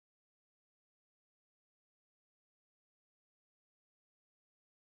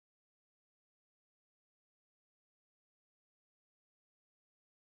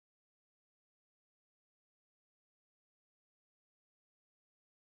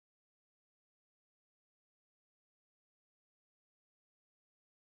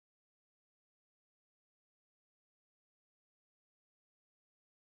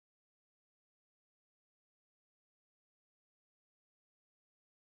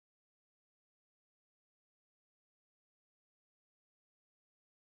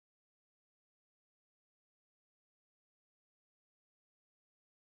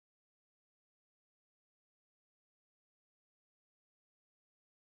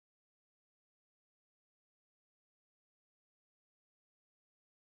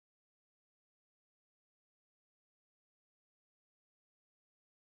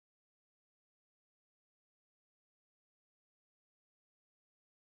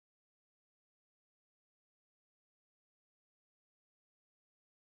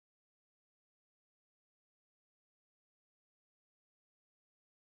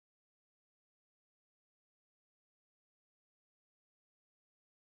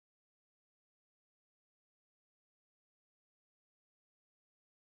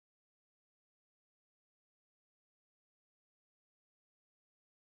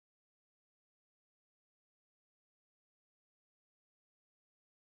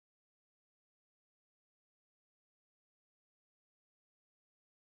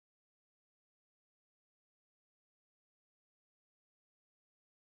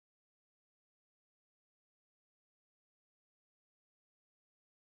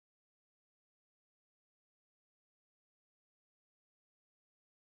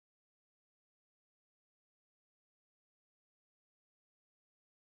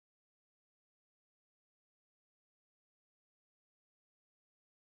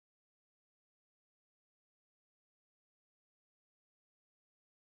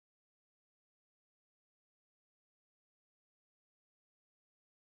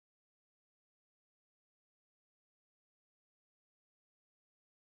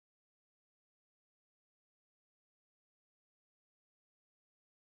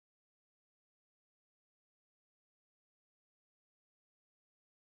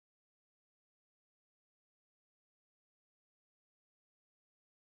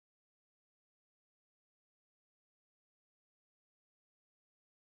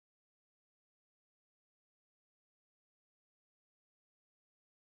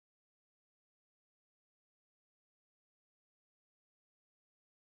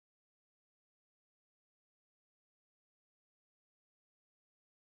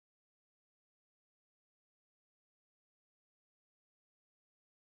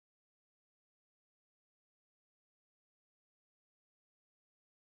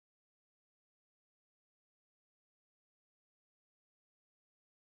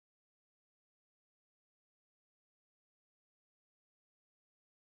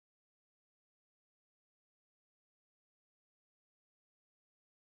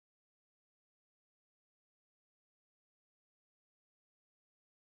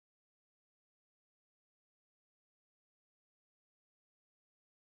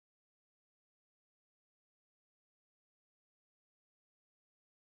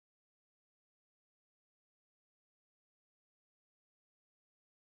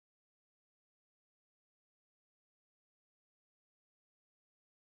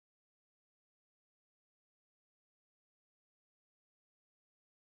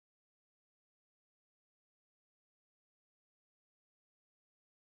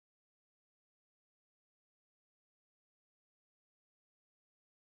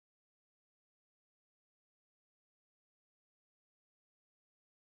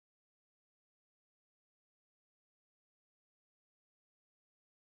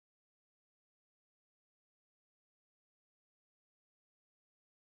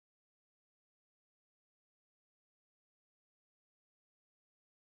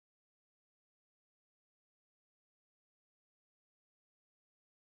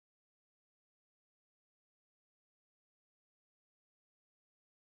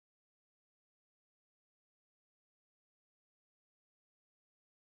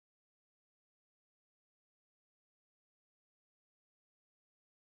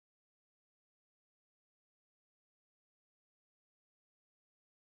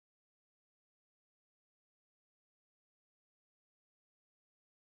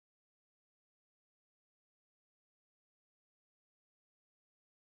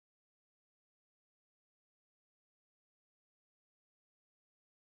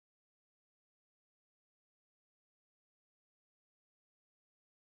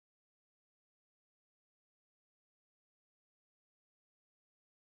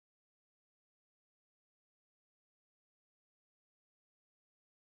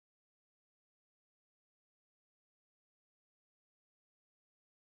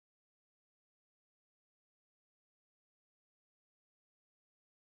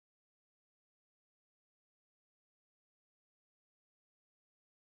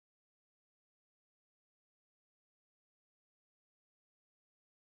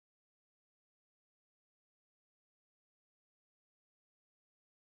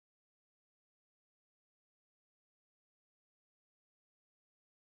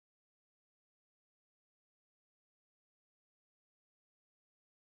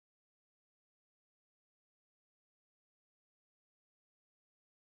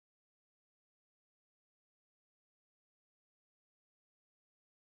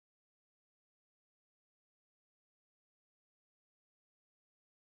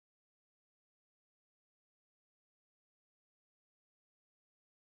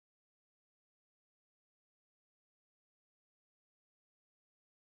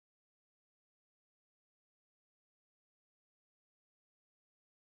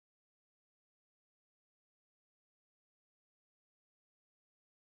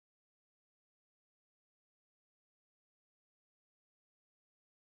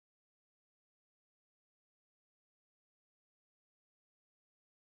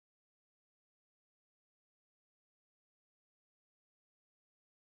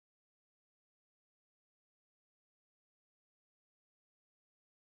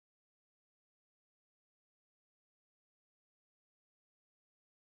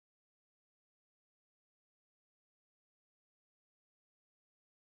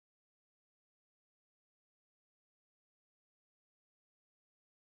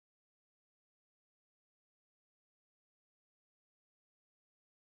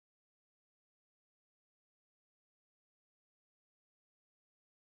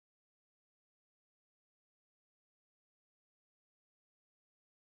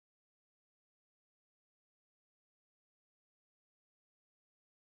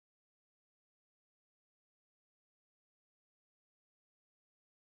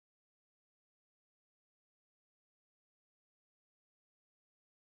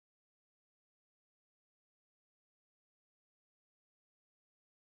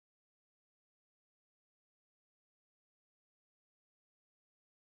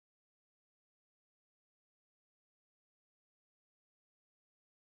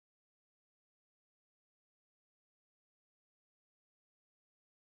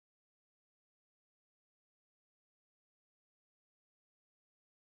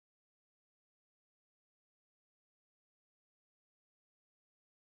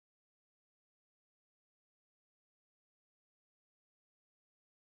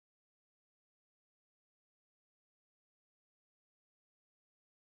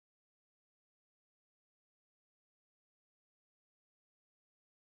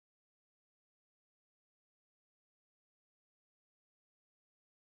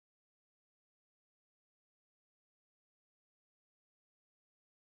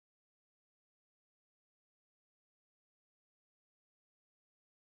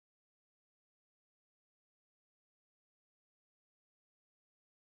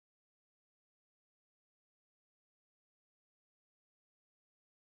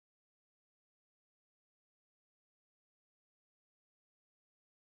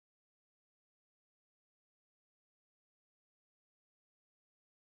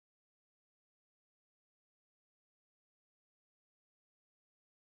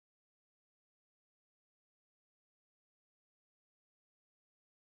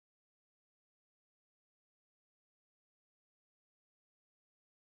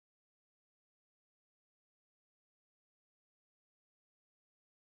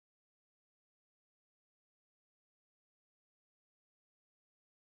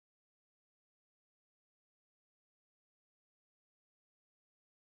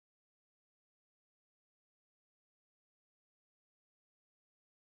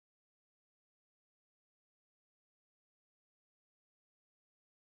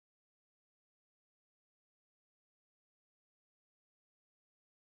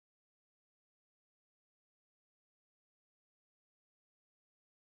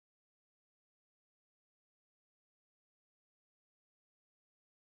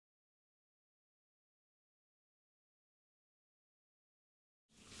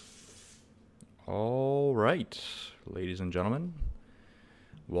All right, ladies and gentlemen,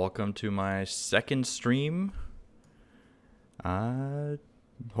 welcome to my second stream.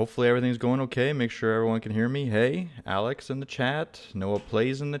 Hopefully everything's going okay. Make sure everyone can hear me. Hey, Alex in the chat, Noah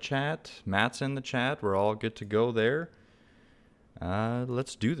Plays in the chat, Matt's in the chat. We're all good to go there.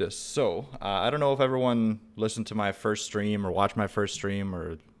 Let's do this. So, I don't know if everyone listened to my first stream or watched my first stream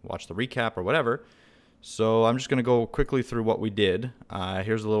or watched the recap or whatever. So I'm just going to go quickly through what we did.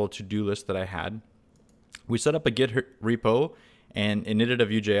 Here's a little to-do list that I had. We set up a Git repo and initted a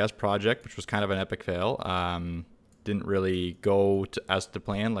Vue.js project, which was kind of an epic fail. Didn't really go as to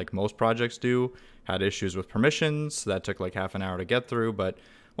plan like most projects do. Had issues with permissions. That took like half an hour to get through. But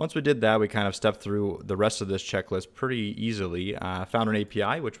once we did that, we kind of stepped through the rest of this checklist pretty easily. Found an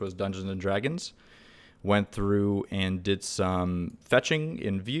API, which was Dungeons and Dragons. Went through and did some fetching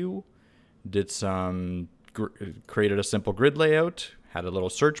in Vue. Created a simple grid layout, had a little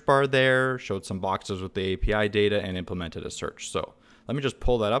search bar there, showed some boxes with the API data, and implemented a search. So let me just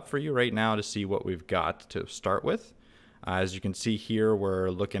pull that up for you right now to see what we've got to start with. As you can see here,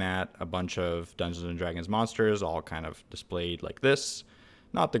 we're looking at a bunch of Dungeons and Dragons monsters, all kind of displayed like this.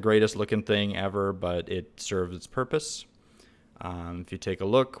 Not the greatest looking thing ever, but it serves its purpose. If you take a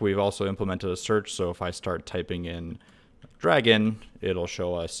look, we've also implemented a search. So if I start typing in dragon, it'll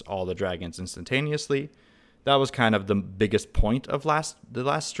show us all the dragons instantaneously. That was kind of the biggest point of the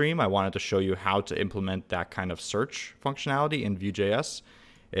last stream. I wanted to show you how to implement that kind of search functionality in Vue.js.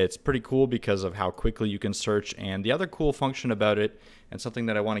 It's pretty cool because of how quickly you can search, and the other cool function about it, and something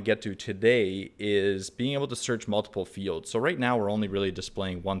that I want to get to today, is being able to search multiple fields. So right now we're only really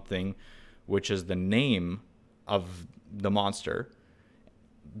displaying one thing, which is the name of the monster.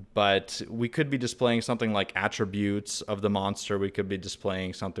 But we could be displaying something like attributes of the monster. We could be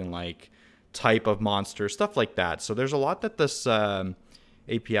displaying something like type of monster, stuff like that. So there's a lot that this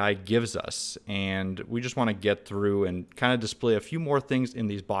API gives us, and we just want to get through and kind of display a few more things in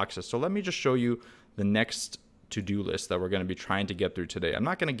these boxes. So let me just show you the next to-do list that we're going to be trying to get through today. I'm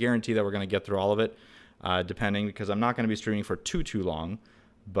not going to guarantee that we're going to get through all of it, depending, because I'm not going to be streaming for too long,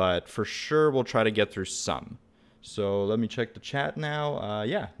 but for sure we'll try to get through some. So let me check the chat now.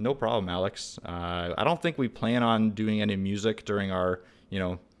 Yeah, no problem, Alex. I don't think we plan on doing any music during our,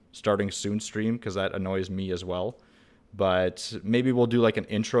 starting soon stream, because that annoys me as well. But maybe we'll do like an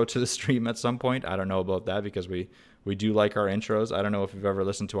intro to the stream at some point. I don't know about that, because we do like our intros. I don't know if you've ever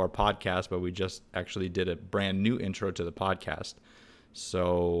listened to our podcast, but we just actually did a brand new intro to the podcast.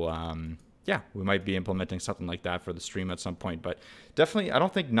 So yeah, we might be implementing something like that for the stream at some point. But definitely, I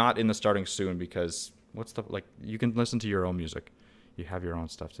don't think not in the starting soon, because you can listen to your own music. You have your own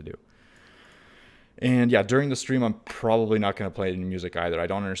stuff to do. And yeah, during the stream, I'm probably not going to play any music either. I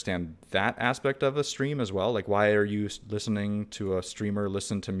don't understand that aspect of a stream as well. Like, why are you listening to a streamer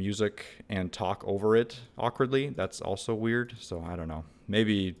listen to music and talk over it awkwardly? That's also weird. So I don't know.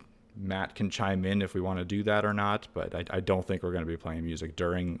 Maybe Matt can chime in if we want to do that or not. But I don't think we're going to be playing music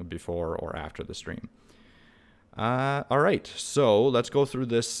during, before, or after the stream. All right. So let's go through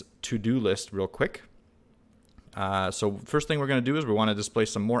this to-do list real quick. So first thing we're going to do is we want to display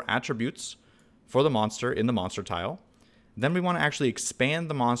some more attributes for the monster in the monster tile. Then we want to actually expand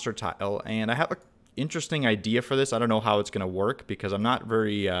the monster tile, and I have an interesting idea for this. I don't know how it's going to work, because I'm not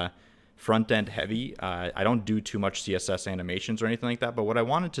very front-end heavy. I don't do too much CSS animations or anything like that, but what I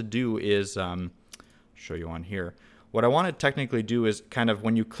wanted to do is, show you on here, what I want to technically do is kind of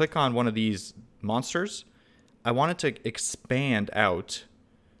when you click on one of these monsters, I want it to expand out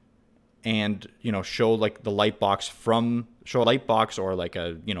and show like the light box show a light box, or like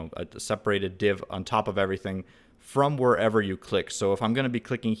a separated div on top of everything from wherever you click. So if I'm going to be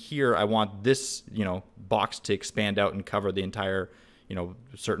clicking here, I want this box to expand out and cover the entire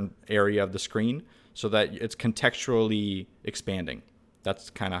certain area of the screen, so that it's contextually expanding.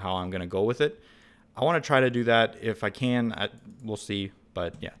 That's kind of how I'm going to go with it. I want to try to do that if I can. We'll see,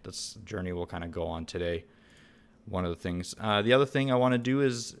 but yeah, that's the journey we'll kind of go on today. One of the things. The other thing I want to do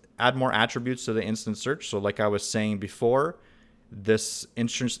is add more attributes to the instant search. So like I was saying before, this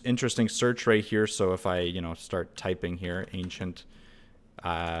interesting search right here. So if I start typing here ancient, if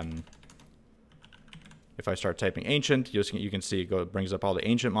I start typing ancient, you can see it brings up all the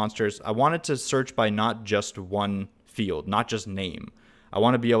ancient monsters. I wanted to search by not just one field, not just name. I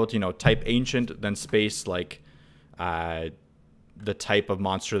want to be able to type ancient, then space like the type of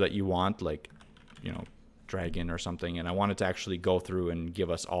monster that you want, like dragon or something, and I want it to actually go through and give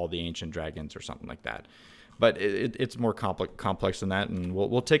us all the ancient dragons or something like that. But it's more complex than that, and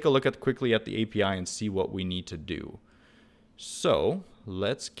we'll take a look quickly at the API and see what we need to do. So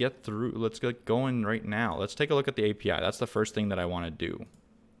let's get going right now. Let's take a look at the API. That's the first thing that I want to do.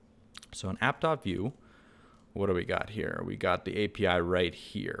 So in app.view, what do we got here? We got the API right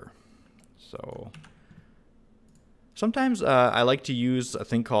here. So sometimes I like to use a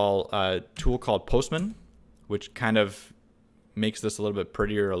tool called Postman, which kind of makes this a little bit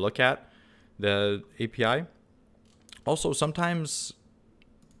prettier to look at, the API. Also, sometimes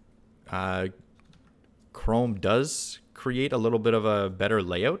Chrome does create a little bit of a better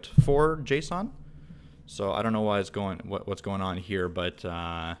layout for JSON. So I don't know what's going on here, but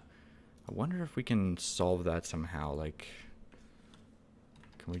I wonder if we can solve that somehow. Like,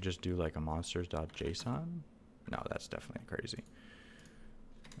 can we just do like a monsters.json? No, that's definitely crazy.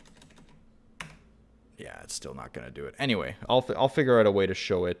 Yeah, it's still not going to do it. Anyway, I'll figure out a way to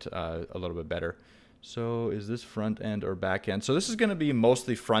show it a little bit better. So is this front end or back end? So this is going to be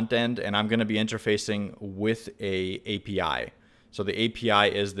mostly front end, and I'm going to be interfacing with a API. So the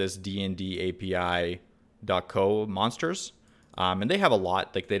API is this dndapi.co monsters, and they have a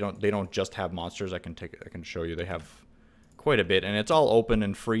lot. Like they don't just have monsters. I can show you. They have quite a bit, and it's all open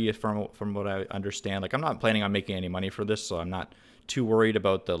and free from what I understand. Like I'm not planning on making any money for this, so I'm not too worried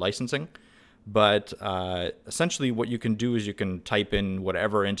about the licensing. But essentially what you can do is you can type in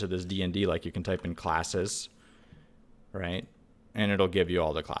whatever into this DND, like you can type in classes, right? And it'll give you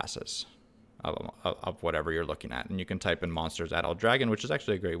all the classes of whatever you're looking at. And you can type in monsters adult dragon, which is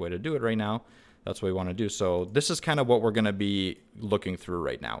actually a great way to do it right now. That's what we want to do. So this is kind of what we're going to be looking through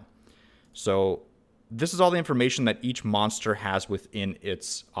right now. So this is all the information that each monster has within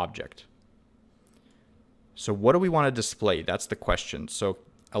its object. So what do we want to display? That's the question. So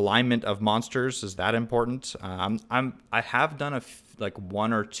alignment of monsters, is that important? I have done like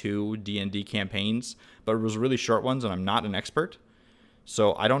 1 or 2 D&D campaigns, but it was really short ones, and I'm not an expert,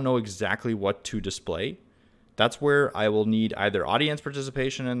 so I don't know exactly what to display. That's where I will need either audience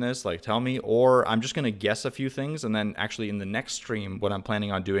participation in this, like tell me, or I'm just going to guess a few things, and then actually in the next stream, what I'm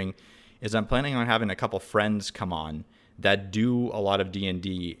planning on doing is I'm planning on having a couple friends come on that do a lot of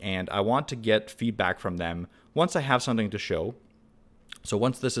D&D, and I want to get feedback from them once I have something to show. So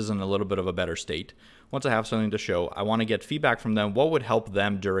once this is in a little bit of a better state, once I have something to show, I want to get feedback from them. What would help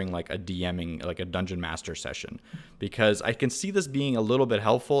them during like a DMing, like a Dungeon Master session? Because I can see this being a little bit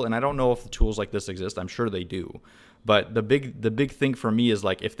helpful, and I don't know if the tools like this exist. I'm sure they do. But the big thing for me is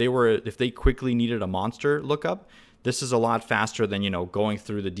like if they quickly needed a monster lookup, this is a lot faster than, going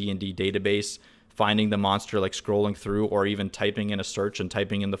through the D&D database, finding the monster, like scrolling through, or even typing in a search and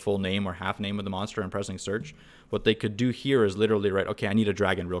typing in the full name or half name of the monster and pressing search. What they could do here is literally write, okay, I need a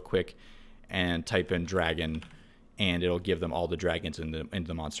dragon real quick, and type in dragon, and it'll give them all the dragons in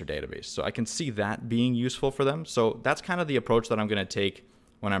the monster database. So I can see that being useful for them. So that's kind of the approach that I'm going to take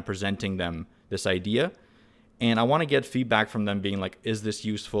when I'm presenting them this idea. And I want to get feedback from them being like, is this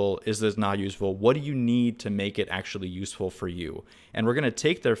useful? Is this not useful? What do you need to make it actually useful for you? And we're going to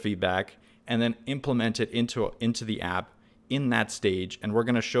take their feedback and then implement it into the app in that stage. And we're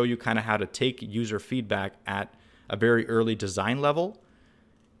going to show you kind of how to take user feedback at a very early design level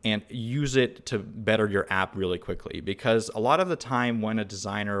and use it to better your app really quickly. Because a lot of the time when a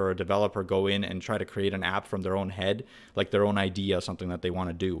designer or a developer go in and try to create an app from their own head, like their own idea, something that they want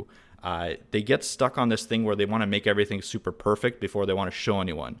to do, they get stuck on this thing where they want to make everything super perfect before they want to show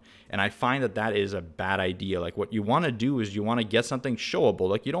anyone. And I find that is a bad idea. Like what you want to do is you want to get something showable.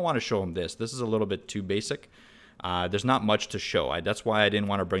 Like you don't want to show them this. This is a little bit too basic. There's not much to show. That's why I didn't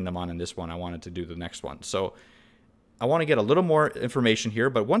want to bring them on in this one. I wanted to do the next one. So I want to get a little more information here,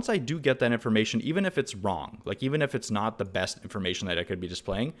 but once I do get that information, even if it's wrong, like even if it's not the best information that I could be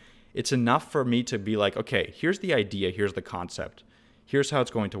displaying, it's enough for me to be like, okay, here's the idea, here's the concept, here's how it's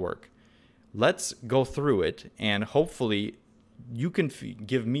going to work. Let's go through it, and hopefully you can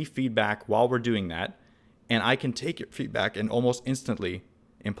give me feedback while we're doing that, and I can take your feedback and almost instantly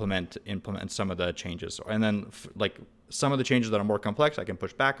implement some of the changes. And then like some of the changes that are more complex, I can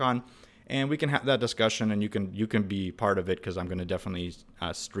push back on. And we can have that discussion, and you can be part of it, because I'm going to definitely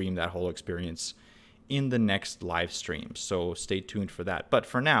stream that whole experience in the next live stream. So stay tuned for that. But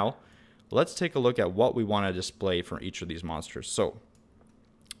for now, let's take a look at what we want to display for each of these monsters. So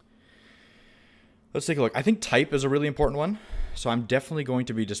let's take a look. I think type is a really important one. So I'm definitely going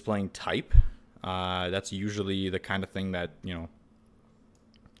to be displaying type. That's usually the kind of thing that,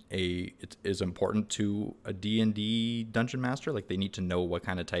 it is important to a D&D dungeon master. Like they need to know what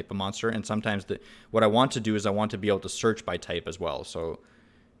kind of type of monster. And sometimes what I want to do is I want to be able to search by type as well. So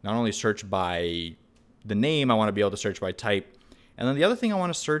not only search by the name, I want to be able to search by type. And then the other thing I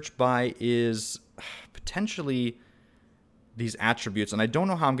want to search by is potentially these attributes. And I don't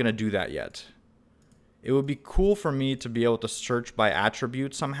know how I'm going to do that yet. It would be cool for me to be able to search by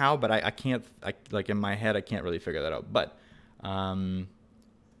attribute somehow, but I can't, like in my head, I can't really figure that out. But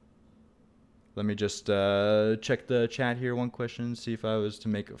Let me just check the chat here. One question, see if I was to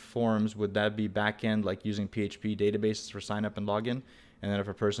make forms, would that be backend, like using PHP databases for sign up and login? And then if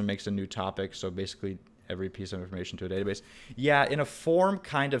a person makes a new topic, so basically every piece of information to a database. Yeah, in a form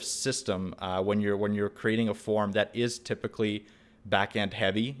kind of system, when you're creating a form, that is typically backend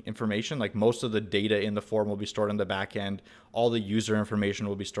heavy information. Like most of the data in the form will be stored in the backend. All the user information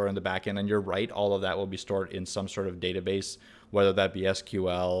will be stored in the backend. And you're right, all of that will be stored in some sort of database, whether that be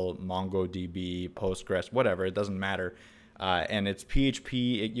SQL, MongoDB, Postgres, whatever, it doesn't matter. And it's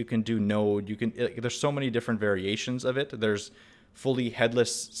PHP, you can do Node, there's so many different variations of it. There's fully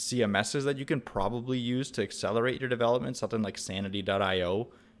headless CMSs that you can probably use to accelerate your development. Something like Sanity.io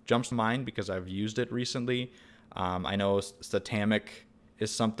jumps to mind because I've used it recently. I know Statamic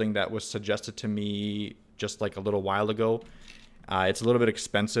is something that was suggested to me just like a little while ago. It's a little bit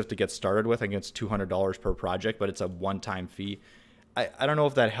expensive to get started with. I think it's $200 per project, but it's a one-time fee. I don't know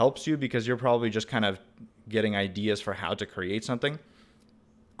if that helps you because you're probably just kind of getting ideas for how to create something.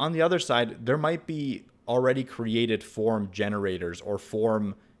 On the other side, there might be already created form generators or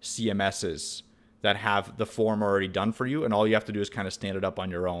form CMSs that have the form already done for you, and all you have to do is kind of stand it up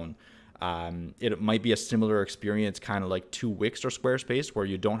on your own. It might be a similar experience, kind of like to Wix or Squarespace, where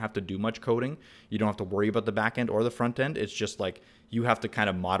you don't have to do much coding. You don't have to worry about the back end or the front end. It's just like you have to kind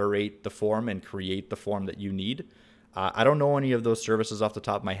of moderate the form and create the form that you need. I don't know any of those services off the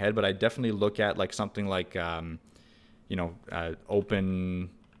top of my head, but I definitely look at like something like,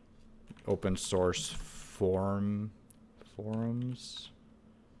 open source forums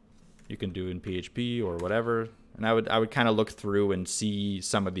you can do in PHP or whatever. And I would kind of look through and see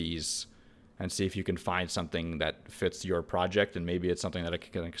some of these and see if you can find something that fits your project, and maybe it's something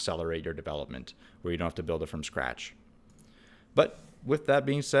that can accelerate your development where you don't have to build it from scratch. But with that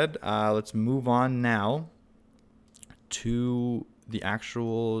being said, let's move on now to the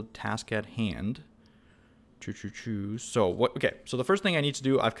actual task at hand. So okay, so the first thing I need to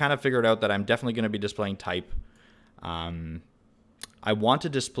do, I've kind of figured out that I'm definitely going to be displaying type. I want to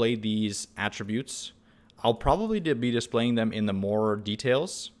display these attributes. I'll probably be displaying them in the more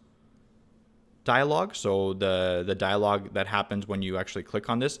details dialog. So the dialog that happens when you actually click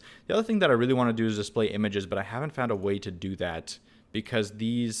on this. The other thing that I really want to do is display images, but I haven't found a way to do that because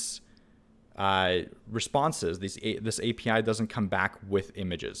these responses, this API doesn't come back with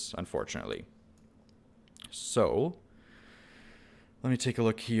images, unfortunately. So let me take a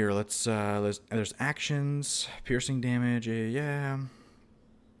look here. There's actions, piercing damage, yeah.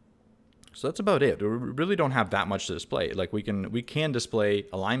 So that's about it. We really don't have that much to display. Like we can display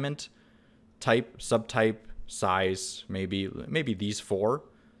alignment, type, subtype, size, maybe these four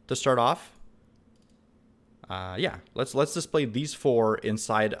to start off. Yeah, let's display these four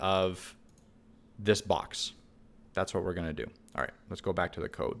inside of this box. That's what we're gonna do. All right, let's go back to the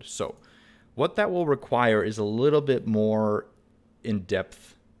code. So what that will require is a little bit more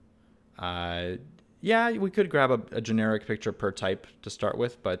in-depth. Yeah, we could grab a generic picture per type to start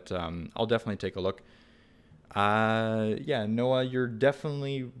with, but I'll definitely take a look. Yeah, Noah, you're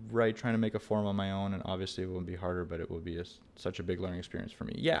definitely right trying to make a form on my own, and obviously it will be harder, but it will be such a big learning experience for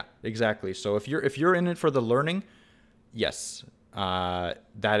me. Yeah, exactly. So if you're in it for the learning, yes, that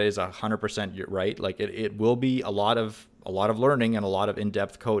is 100% right. Like it will be a lot of learning and a lot of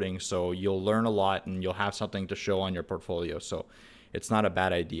in-depth coding, so you'll learn a lot and you'll have something to show on your portfolio. So it's not a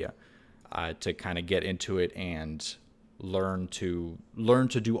bad idea to kind of get into it and learn to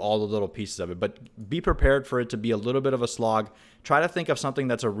do all the little pieces of it, but be prepared for it to be a little bit of a slog. Try to think of something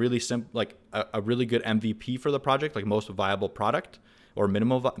that's a really simple, like a really good MVP for the project, like most viable product or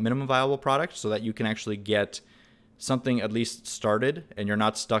minimum viable product, so that you can actually get something at least started and you're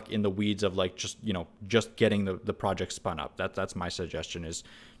not stuck in the weeds of like just getting the project spun up. That's my suggestion, is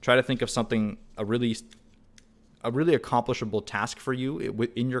try to think of something, a really accomplishable task for you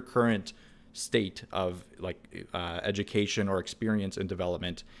in your current state of like education or experience in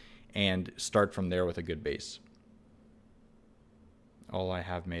development, and start from there with a good base. All I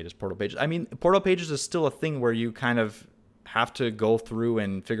have made is Portal Pages. I mean, Portal Pages is still a thing where you kind of have to go through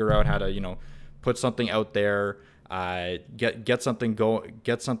and figure out how to, put something out there, get something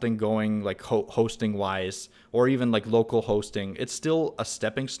going like hosting wise, or even like local hosting. It's still a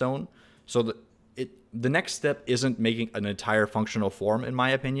stepping stone. So the next step isn't making an entire functional form, in my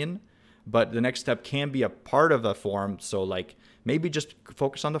opinion, but the next step can be a part of the form. So like maybe just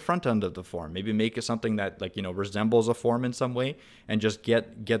focus on the front end of the form. Maybe make it something that resembles a form in some way, and just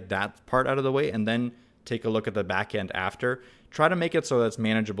get that part out of the way, and then take a look at the back end after. Try to make it so that's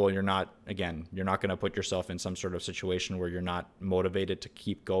manageable. You're not going to put yourself in some sort of situation where you're not motivated to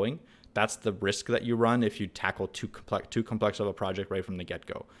keep going. That's the risk that you run if you tackle too complex of a project right from the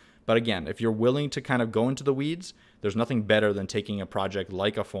get-go. But again, if you're willing to kind of go into the weeds, there's nothing better than taking a project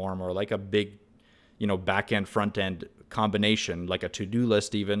like a form or like a big, back-end, front-end combination, like a to-do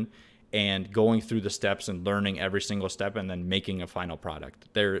list even, and going through the steps and learning every single step and then making a final product.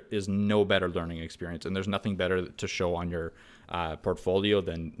 There is no better learning experience, and there's nothing better to show on your portfolio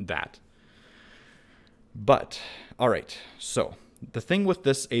than that. But, all right, so the thing with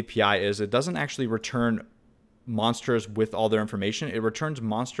this API is it doesn't actually return monsters with all their information. It returns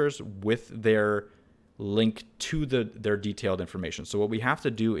monsters with their link to their detailed information. So what we have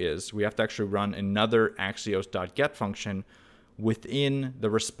to do is we have to actually run another axios.get function within the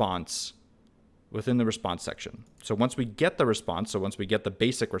response section. So once we get the response, so once we get the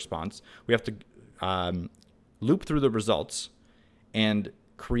basic response, we have to loop through the results and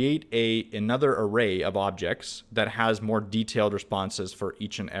create another array of objects that has more detailed responses for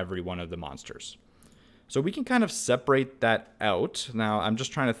each and every one of the monsters. So we can kind of separate that out. Now, I'm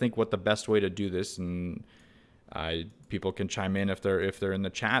just trying to think what the best way to do this, and people can chime in if they're in the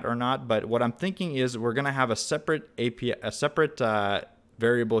chat or not. But what I'm thinking is we're going to have a separate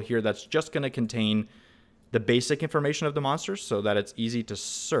variable here that's just going to contain the basic information of the monsters so that it's easy to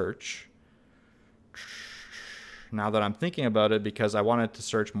search. Now that I'm thinking about it, because I wanted to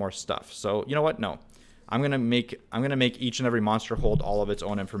search more stuff. So you know what? No. I'm gonna make each and every monster hold all of its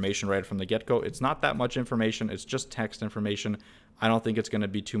own information right from the get-go. It's not that much information. It's just text information. I don't think it's going to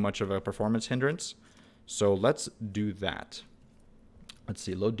be too much of a performance hindrance. So let's do that. Let's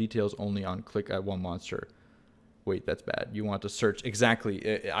see. Load details only on click at one monster. Wait, that's bad. You want to search.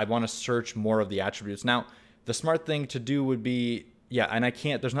 Exactly. I want to search more of the attributes. Now, the smart thing to do would be, yeah, and I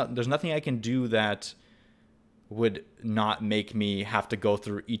can't. There's nothing I can do that would not make me have to go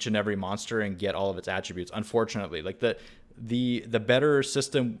through each and every monster and get all of its attributes. Unfortunately, like the better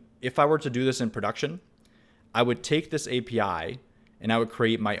system, if I were to do this in production, I would take this API and I would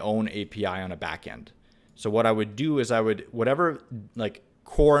create my own API on a backend. So what I would do is whatever like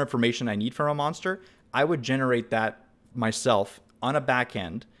core information I need from a monster, I would generate that myself on a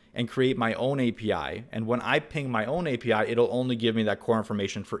backend and create my own API. And when I ping my own API, it'll only give me that core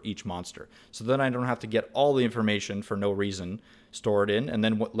information for each monster. So then I don't have to get all the information for no reason stored in. And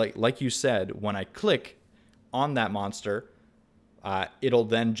then like you said, when I click on that monster, it'll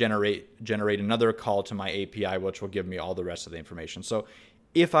then generate another call to my API, which will give me all the rest of the information. So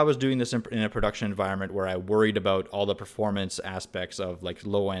if I was doing this in a production environment where I worried about all the performance aspects of like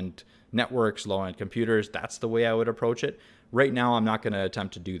low-end networks, low-end computers, that's the way I would approach it. Right now, I'm not going to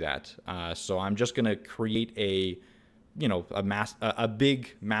attempt to do that. So I'm just going to create a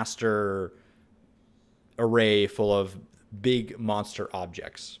big master array full of big monster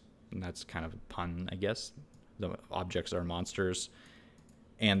objects. And that's kind of a pun, I guess. The objects are monsters,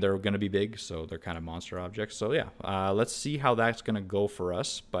 and they're going to be big, so they're kind of monster objects. So yeah, let's see how that's going to go for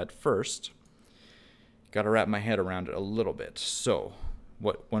us. But first, got to wrap my head around it a little bit. So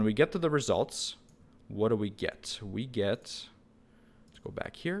when we get to the results, what do we get? We get, let's go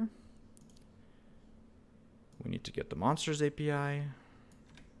back here. We need to get the monsters API.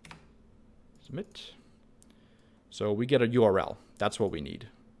 Submit. So we get a URL. That's what we need.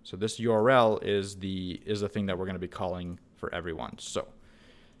 So this URL is the thing that we're going to be calling for everyone. So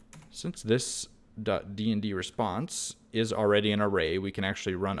since this .dnd response is already an array, we can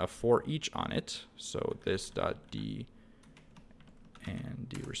actually run a for each on it. So this .d and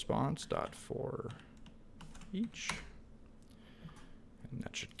d response .for each, and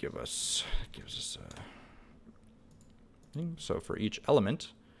that should gives us a thing. So for each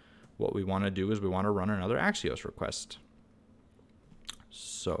element, what we want to do is we want to run another Axios request.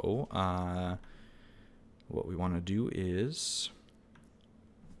 So what we want to do is,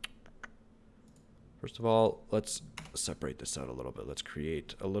 first of all, let's separate this out a little bit. Let's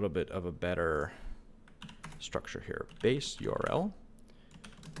create a little bit of a better structure here. Base URL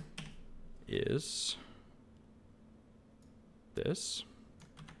is this.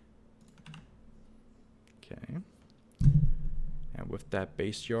 Okay. And with that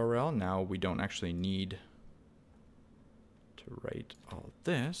base URL, now we don't actually need to write all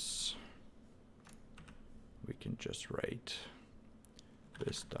this. We can just write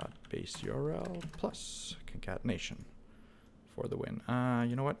this .base URL plus concatenation for the win.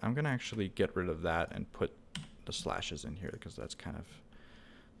 You know what? I'm going to actually get rid of that and put the slashes in here because that's kind of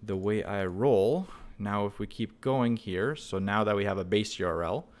the way I roll. Now if we keep going here, so now that we have a base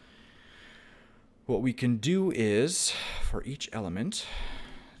URL, what we can do is for each element,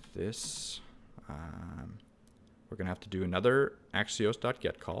 this, we're going to have to do another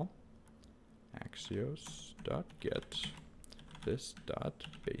axios.get call. Axios.get this dot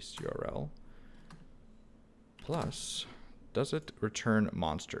base URL plus, does it return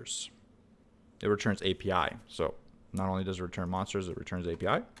monsters? It returns API. So not only does it return monsters, it returns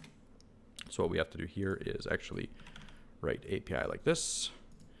API. So what we have to do here is actually write API like this.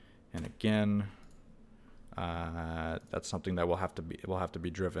 And again, that's something that will have to be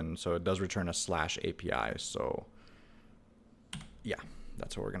driven. So it does return a /API. So yeah,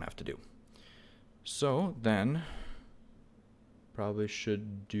 that's what we're gonna have to do. So then probably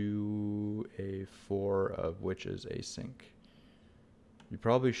should do a for of which is async. You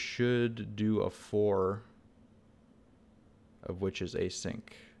probably should do a for of which is async.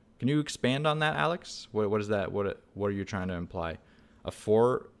 Can you expand on that, Alex? What is that? What are you trying to imply? A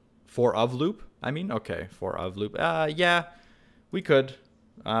for of loop? I mean, okay, for of loop. Yeah, we could,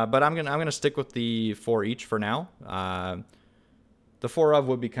 but I'm gonna stick with the for each for now. The for of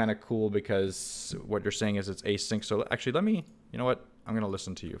would be kind of cool because what you're saying is it's async. So actually, let me, you know what? I'm going to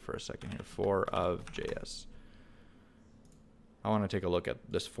listen to you for a second here. For of JS. I want to take a look at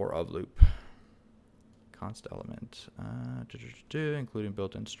this for of loop. Const element, including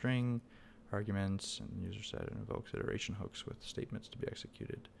built-in string, arguments, and user set and invokes iteration hooks with statements to be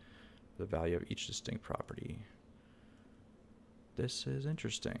executed. The value of each distinct property. This is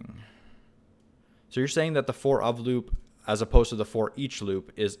interesting. So you're saying that the for of loop, as opposed to the for each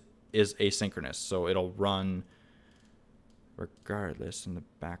loop, is asynchronous. So it'll run regardless in the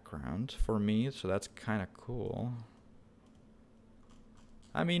background for me. So that's kind of cool.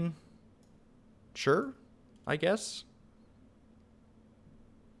 I mean, sure, I guess.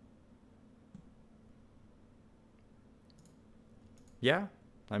 Yeah,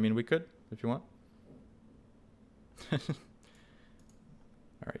 I mean, we could if you want. All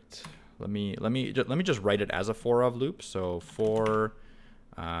right. Let me just write it as a for of loop. So for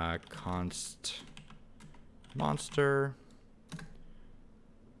const monster,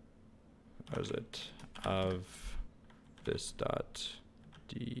 what is it, of this dot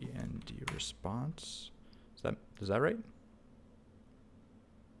dnd response. Is that right?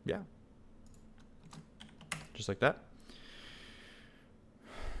 Yeah. Just like that.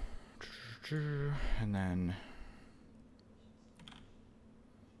 And then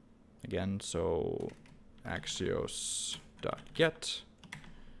again, so axios.get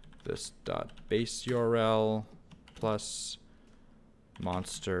this dot base URL plus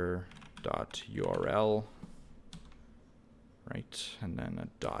monster.url, right? And then a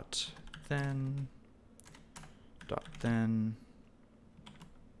then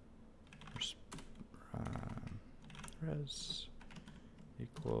res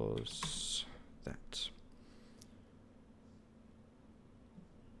equals that.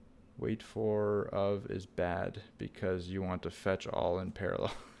 Wait for of is bad because you want to fetch all in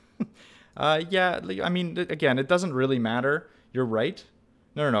parallel. Yeah, I mean, again, it doesn't really matter. You're right.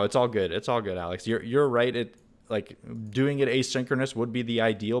 No, it's all good. It's all good, Alex. You're right. It, like, doing it asynchronous would be the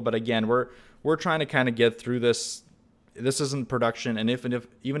ideal, but again, we're trying to kind of get through this. This isn't production, and even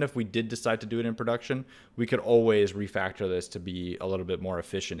if we did decide to do it in production, we could always refactor this to be a little bit more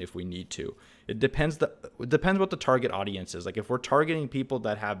efficient if we need to. It depends what the target audience is. Like, if we're targeting people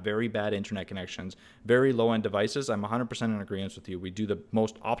that have very bad internet connections, very low-end devices, I'm 100% in agreement with you. We do the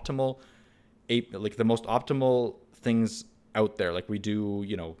most optimal things out there. Like we do,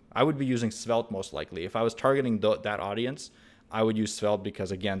 I would be using Svelte most likely. If I was targeting that audience, I would use Svelte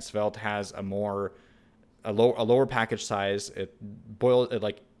because, again, Svelte has a lower package size. It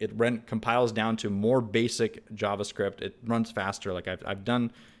compiles down to more basic JavaScript. It runs faster. Like I've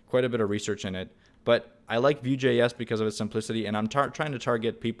done quite a bit of research in it, but I like Vue.js because of its simplicity, and I'm trying to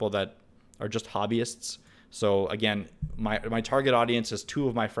target people that are just hobbyists. So again, my target audience is 2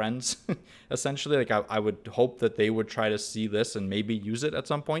 of my friends, essentially. Like I would hope that they would try to see this and maybe use it at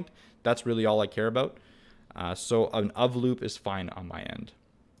some point. That's really all I care about. So an of loop is fine on my end.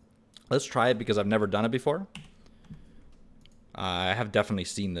 Let's try it because I've never done it before. I have definitely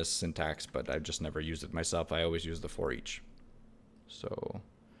seen this syntax, but I've just never used it myself. I always use the for each. So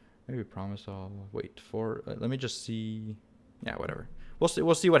maybe promise I'll wait for, let me just see. Yeah, whatever.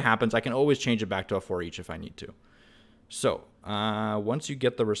 We'll see what happens. I can always change it back to a for each if I need to. So once you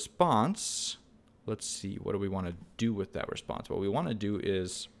get the response, let's see, what do we want to do with that response? What we want to do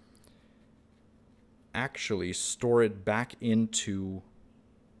is actually store it back into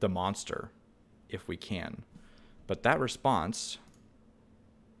the monster if we can. But that response,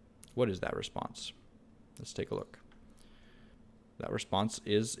 what is that response? Let's take a look. That response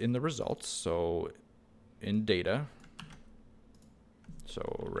is in the results, so in data.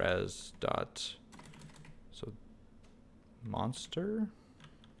 So res dot, so monster.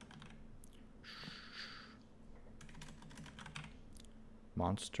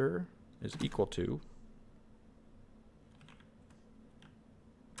 monster is equal to.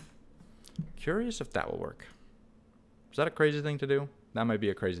 Curious if that will work. Is that a crazy thing to do? That might be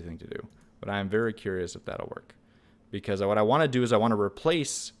a crazy thing to do, but I am very curious if that'll work. Because what I want to do is I want to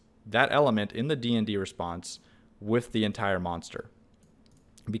replace that element in the D&D response with the entire monster.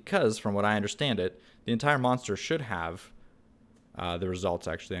 Because from what I understand it, the entire monster should have the results.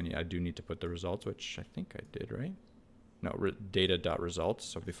 Actually, I do need to put the results, which I think I did, right? No, data.results.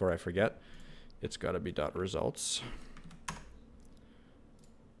 So before I forget, it's got to be .results.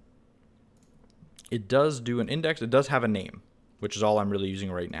 It does do an index. It does have a name, which is all I'm really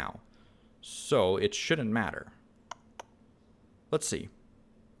using right now. So it shouldn't matter. Let's see.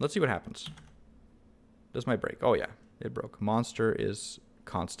 Let's see what happens. This might break. Oh, yeah, it broke. Monster is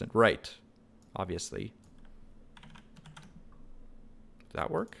constant. Right. Obviously. Did that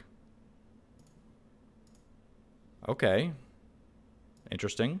work? Okay.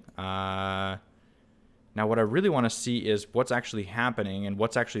 Interesting. Now, what I really want to see is what's actually happening and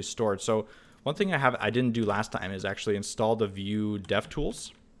what's actually stored. So one thing I didn't do last time is actually install the Vue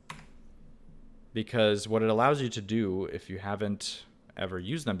DevTools. Because what it allows you to do, if you haven't ever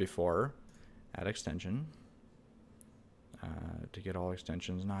used them before, add extension. To get all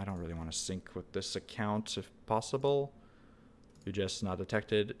extensions. No, I don't really want to sync with this account if possible. Vue.js not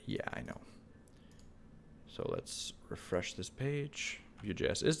detected. Yeah, I know. So let's refresh this page.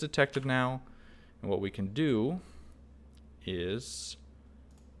 Vue.js is detected now. And what we can do is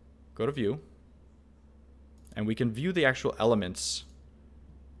go to Vue. And we can view the actual elements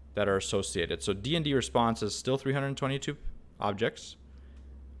that are associated. So D&D response is still 322 objects.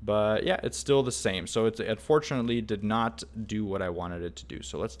 But yeah, it's still the same. So it unfortunately did not do what I wanted it to do.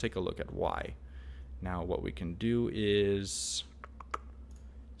 So let's take a look at why. Now what we can do is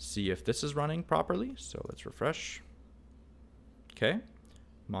see if this is running properly. So let's refresh. Okay.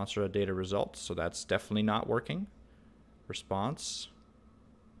 Monster data results. So that's definitely not working. Response.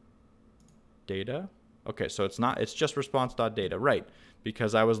 Data. Okay, so it's just response.data. Right.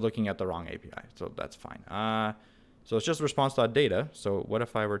 Because I was looking at the wrong API. So that's fine. So it's just response.data. So what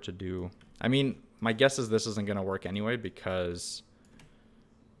if I were to do, I mean, my guess is this isn't going to work anyway, because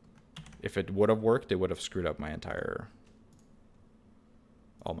if it would have worked, it would have screwed up my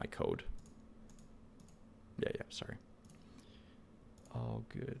all my code. Yeah, sorry. Oh,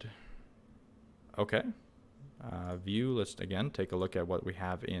 good. Okay. View, let's again take a look at what we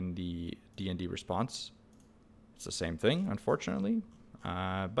have in the D&D response. It's the same thing, unfortunately,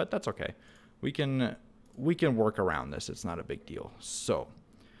 but that's okay. We can work around this. It's not a big deal. So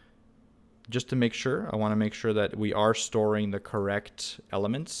just to make sure, I want to make sure that we are storing the correct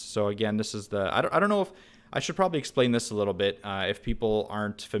elements. So again, this is the, I don't know if, I should probably explain this a little bit. If people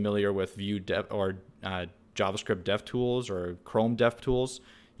aren't familiar with Vue dev or JavaScript DevTools or Chrome DevTools,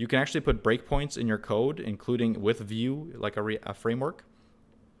 you can actually put breakpoints in your code, including with Vue, like a framework.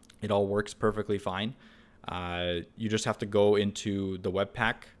 It all works perfectly fine. You just have to go into the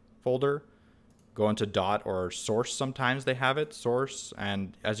Webpack folder, go into dot or source. Sometimes they have it, source.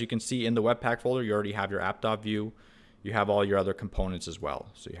 And as you can see in the Webpack folder, you already have your app.vue. You have all your other components as well.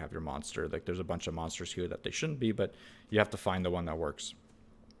 So you have your monster. Like there's a bunch of monsters here that they shouldn't be, but you have to find the one that works.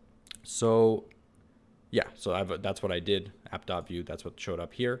 So yeah, so that's what I did, app.vue. That's what showed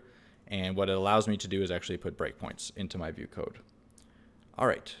up here. And what it allows me to do is actually put breakpoints into my Vue code. All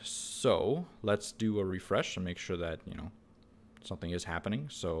right, so let's do a refresh and make sure that, something is happening.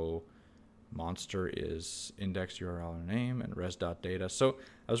 So monster is index URL name and res.data. So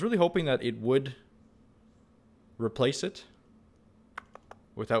I was really hoping that it would replace it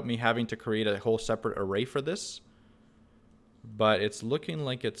without me having to create a whole separate array for this. But it's looking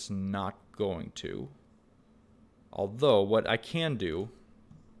like it's not going to. Although what I can do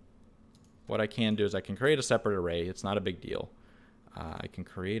is I can create a separate array. It's not a big deal. I can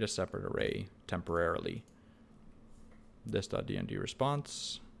create a separate array temporarily. This.dnd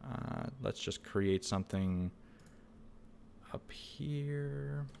response. Let's just create something up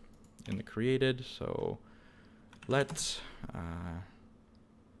here in the created. So let's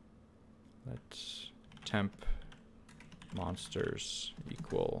temp monsters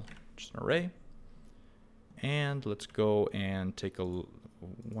equal just an array. And let's go and take a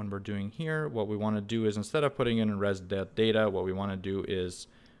one we're doing here. What we want to do is instead of putting in res.data, what we want to do is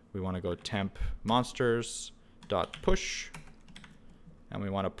we want to go temp monsters dot push, and we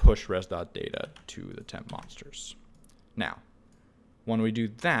want to push res.data to the temp monsters. Now, when we do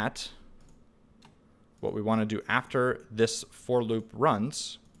that, what we want to do after this for loop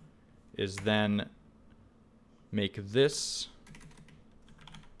runs is then make this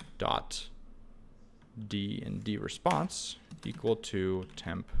dot D&D response equal to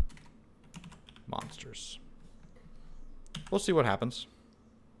temp monsters. We'll see what happens.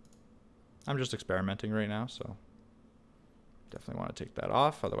 I'm just experimenting right now, so definitely want to take that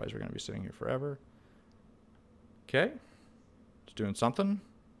off. Otherwise, we're going to be sitting here forever. Okay, it's doing something.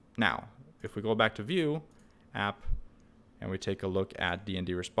 Now, if we go back to Vue app and we take a look at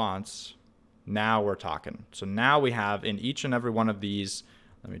D&D response, now we're talking. So now we have in each and every one of these,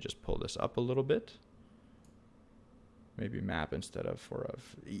 let me just pull this up a little bit. Maybe map instead of for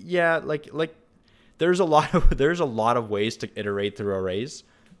of. Yeah, like there's a lot of ways to iterate through arrays,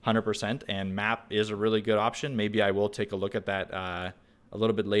 100%, and map is a really good option. Maybe I will take a look at that a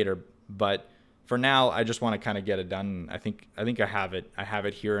little bit later, but for now I just want to kind of get it done. I think I have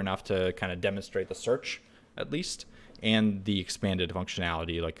it here enough to kind of demonstrate the search at least and the expanded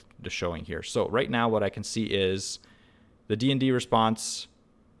functionality like the showing here. So right now what I can see is the D&D response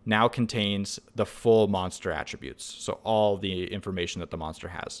now contains the full monster attributes. So all the information that the monster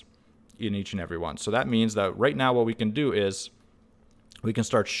has in each and every one. So that means that right now what we can do is we can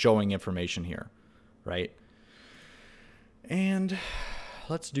start showing information here, right? And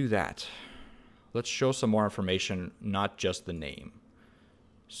let's do that. Let's show some more information, not just the name.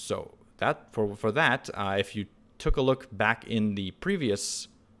 So that for that, if you took a look back in the previous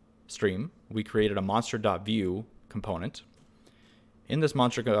stream, we created a monster.view component. In this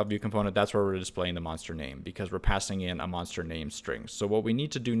monster.view component, that's where we're displaying the monster name because we're passing in a monster name string. So what we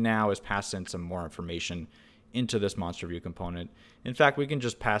need to do now is pass in some more information into this monster view component. In fact, we can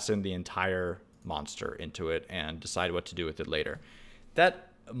just pass in the entire monster into it and decide what to do with it later. That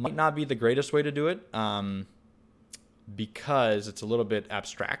might not be the greatest way to do it because it's a little bit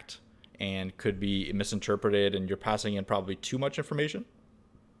abstract and could be misinterpreted and you're passing in probably too much information.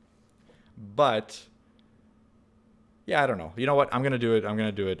 But yeah, I don't know. You know what? I'm going to do it. I'm going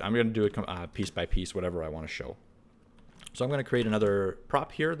to do it piece by piece, whatever I want to show. So I'm going to create another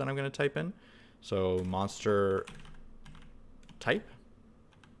prop here that I'm going to type in. So monster type.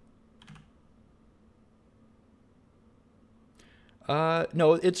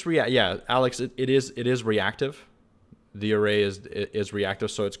 No, it's yeah, Alex, it is reactive. The array is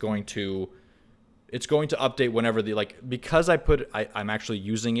reactive, so it's going to update whenever because I'm actually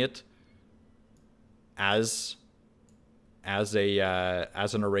using it as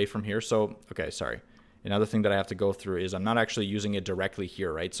an array from here. So, okay, sorry. Another thing that I have to go through is I'm not actually using it directly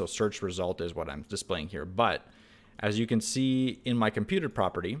here, right? So search result is what I'm displaying here. But as you can see in my computed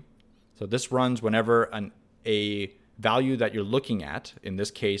property, so this runs whenever a value that you're looking at, in this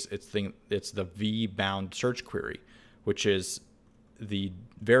case, it's the v-bound search query, which is the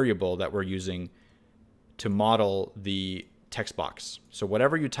variable that we're using to model the text box. So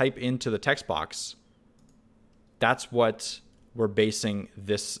whatever you type into the text box, that's what we're basing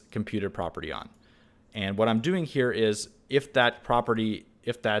this computed property on. And what I'm doing here is if that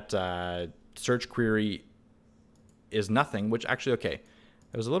search query is nothing, which actually, okay,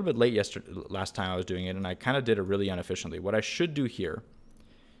 it was a little bit late last time I was doing it, and I kind of did it really inefficiently. What I should do here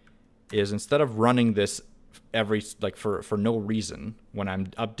is instead of running this for no reason when I'm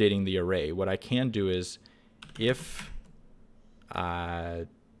updating the array, what I can do is if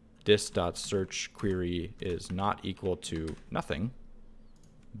this.search query is not equal to nothing,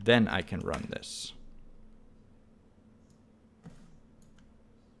 then I can run this.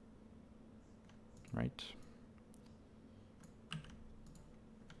 Right.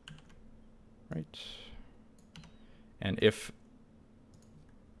 Right. And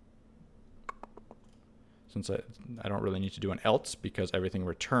since I don't really need to do an else because everything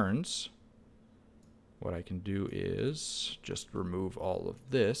returns, what I can do is just remove all of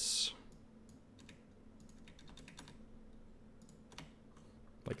this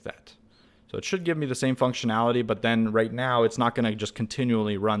like that. So it should give me the same functionality, but then right now it's not going to just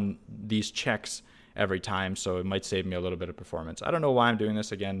continually run these checks every time, so it might save me a little bit of performance. I don't know why I'm doing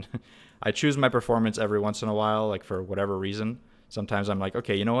this again. I choose my performance every once in a while, like for whatever reason. Sometimes I'm like,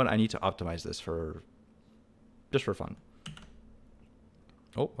 okay, you know what? I need to optimize this just for fun.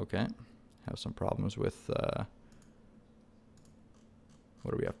 Oh, okay. Have some problems with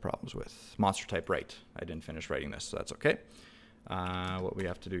what do we have problems with? Monster type right. I didn't finish writing this, so that's okay. What we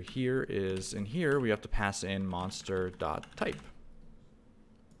have to do here is in here we have to pass in monster.type.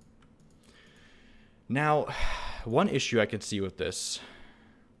 Now, one issue I can see with this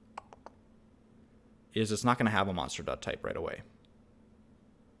is it's not going to have a monster.type right away.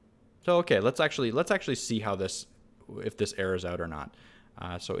 So okay, let's actually see how if this errors out or not.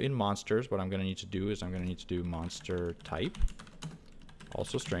 So in monsters, what I'm going to need to do is I'm going to need to do monster type,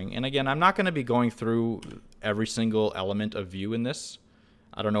 also string. And again, I'm not going to be going through every single element of Vue in this.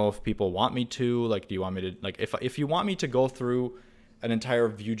 I don't know if people want me to, like, do you want me to, like, if you want me to go through an entire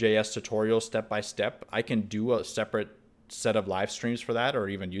Vue.js tutorial step by step, I can do a separate set of live streams for that, or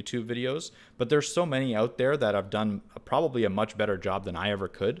even YouTube videos. But there's so many out there that have done probably a much better job than I ever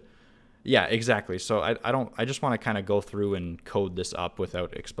could. Yeah, exactly. So I just want to kind of go through and code this up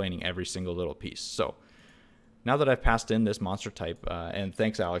without explaining every single little piece. So now that I've passed in this monster type, and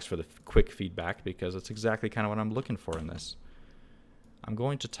thanks Alex for the quick feedback, because it's exactly kind of what I'm looking for in this. I'm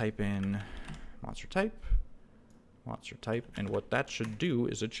going to type in monster type, and what that should do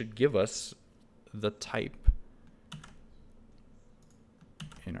is it should give us the type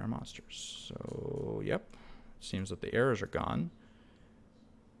in our monsters. So, yep, seems that the errors are gone.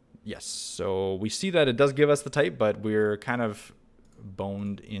 Yes, so we see that it does give us the type, but we're kind of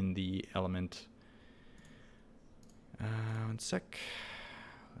boned in the element. One sec.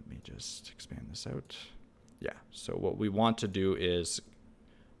 Let me just expand this out. Yeah, so what we want to do is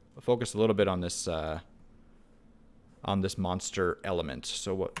focus a little bit on this monster element.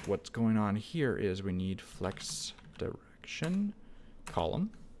 So what's going on here is we need flex direction column.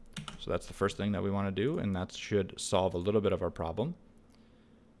 So that's the first thing that we want to do, and that should solve a little bit of our problem.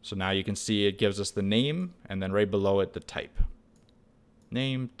 So now you can see it gives us the name, and then right below it the type.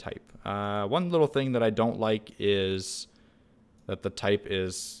 Name, type. One little thing that I don't like is that the type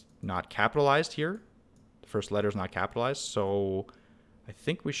is not capitalized here. The first letter is not capitalized, so I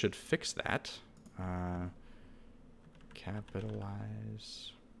think we should fix that.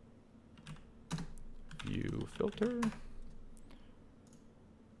 Capitalize view filter.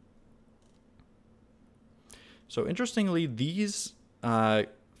 So interestingly, these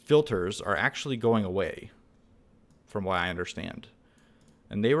filters are actually going away, from what I understand,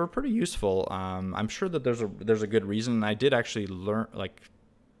 and they were pretty useful. I'm sure that there's a good reason. I did actually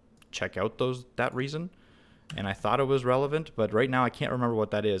check out that reason, and I thought it was relevant, but right now I can't remember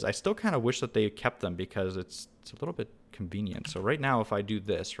what that is. I still kind of wish that they kept them because it's a little bit convenient. So right now, if I do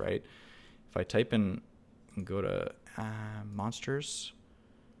this, right, if I type in and go to monsters,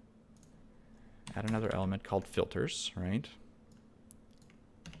 add another element called filters, right?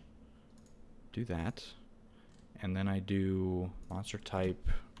 Do that, and then I do monster type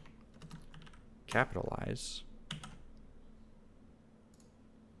capitalize.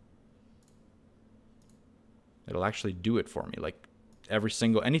 It'll actually do it for me, like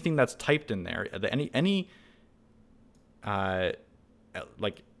anything that's typed in there, any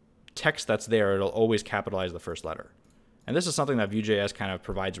like text that's there, it'll always capitalize the first letter. And this is something that Vue.js kind of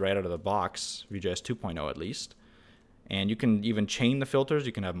provides right out of the box, Vue.js 2.0 at least. And you can even chain the filters.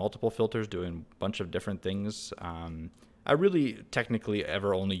 You can have multiple filters doing a bunch of different things. I really technically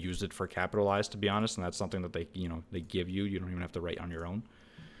ever only used it for capitalized, to be honest, and that's something that they give you. You don't even have to write on your own.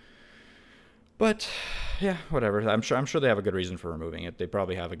 But yeah, whatever. I'm sure they have a good reason for removing it. They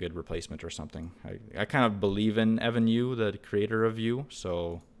probably have a good replacement or something. I kind of believe in Evan You, the creator of Vue,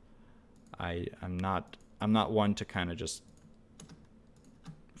 so I'm not one to kind of just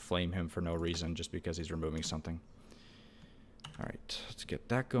flame him for no reason just because he's removing something. All right, let's get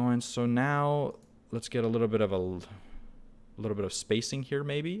that going. So now let's get a little bit of spacing here,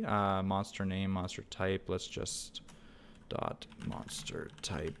 maybe. Monster name, monster type. Let's just dot monster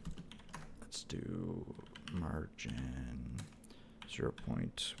type. Let's do margin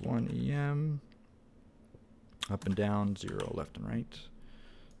 0.1 EM. Up and down, 0 left and right.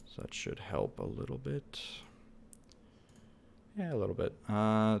 So that should help a little bit. Yeah, a little bit.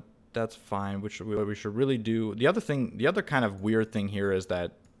 That's fine. What we should really do. The other kind of weird thing here is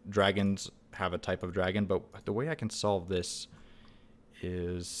that dragons have a type of dragon, but the way I can solve this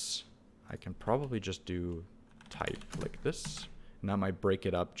is I can probably just do type like this, and that might break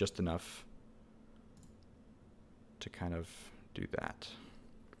it up just enough to kind of do that.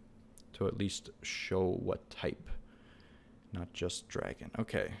 To at least show what type, not just dragon.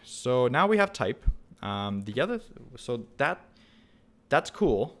 Okay, so now we have type. So that's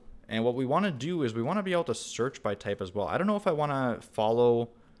cool. And what we want to do is we want to be able to search by type as well. I don't know if I want to follow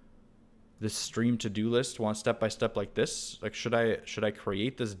this stream to-do list one step by step like this. Like, should I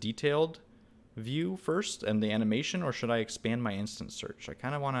create this detailed view first and the animation, or should I expand my instant search? I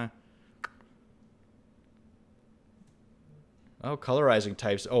kind of want to. Oh, colorizing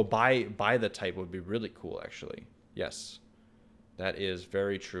types. Oh, by the type would be really cool, actually. Yes, that is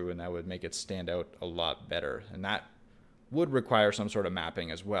very true, and that would make it stand out a lot better. And that would require some sort of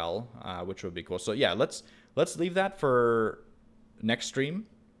mapping as well, which would be cool. So yeah, let's leave that for next stream.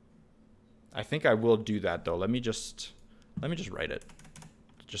 I think I will do that though. Let me just write it,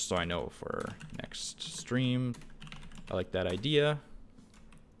 just so I know for next stream. I like that idea.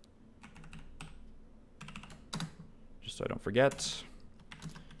 Just so I don't forget.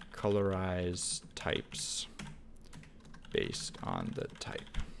 colorize types based on the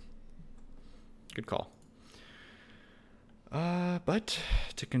type. Good call. But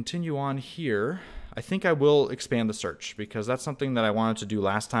to continue on here, I think I will expand the search because that's something that I wanted to do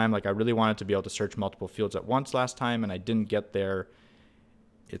last time. Like I really wanted to be able to search multiple fields at once last time, and I didn't get there.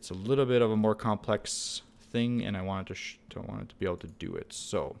 It's a little bit of a more complex thing, and I wanted to be able to do it.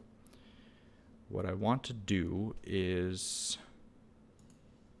 So what I want to do is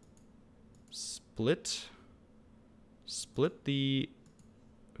split the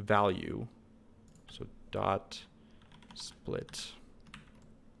value. So dot split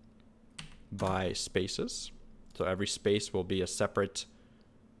by spaces. So every space will be a separate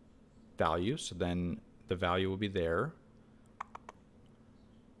value. So then the value will be there.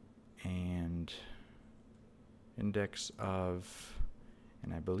 And index of,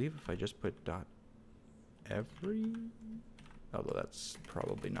 and I believe if I just put dot every, although that's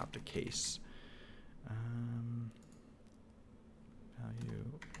probably not the case. Value,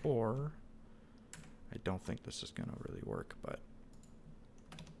 or I don't think this is going to really work, but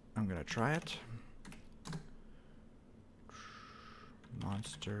I'm going to try it.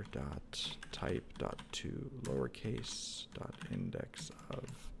 Monster dot type dot to lowercase dot index of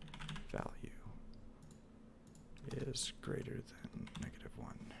value is greater than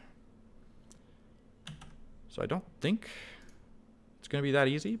 -1. So I don't think it's going to be that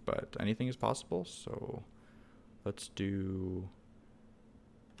easy, but anything is possible. So let's do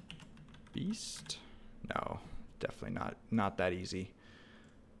beast. No, definitely not that easy.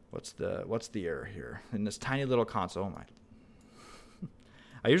 What's the error here in this tiny little console? Oh my!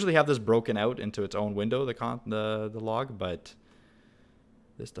 I usually have this broken out into its own window, the log, but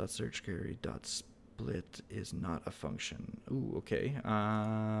this .search query .split is not a function. Ooh, okay.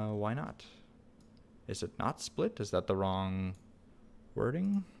 Why not? Is it not split? Is that the wrong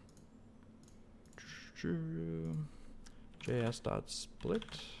wording? JS.split.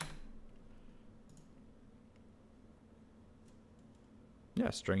 Yeah,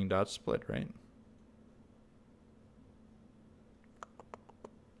 string.split, right?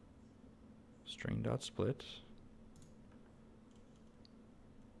 String.split.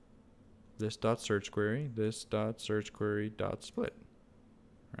 This .search query, this .search query .split,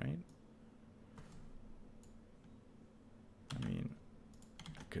 right? I mean,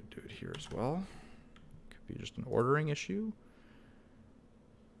 I could do it here as well. Could be just an ordering issue.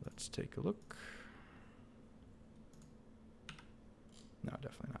 Let's take a look. No,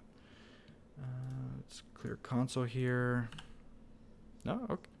 definitely not. Let's clear console here. No,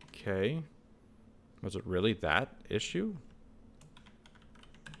 okay. Was it really that issue?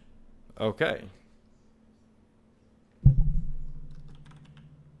 Okay.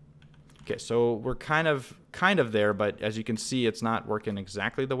 Okay, so we're kind of there, but as you can see, it's not working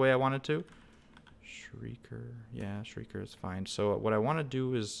exactly the way I wanted to. Shrieker, yeah, Shrieker is fine. So what I want to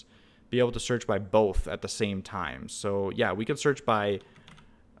do is be able to search by both at the same time. So yeah, we could search by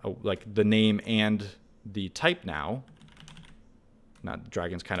like the name and the type now. Not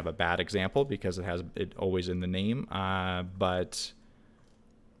Dragon's kind of a bad example because it has it always in the name, but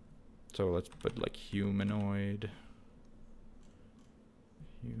so let's put like humanoid,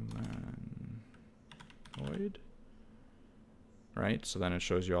 right? So then it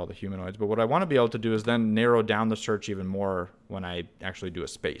shows you all the humanoids. But what I want to be able to do is then narrow down the search even more when I actually do a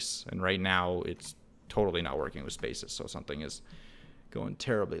space. And right now it's totally not working with spaces, so something is going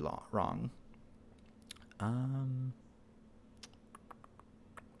terribly wrong.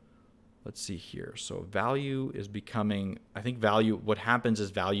 Let's see here. So value is becoming, I think value, what happens is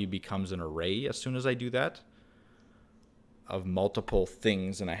value becomes an array as soon as I do that of multiple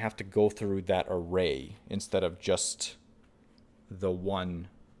things, and I have to go through that array instead of just the one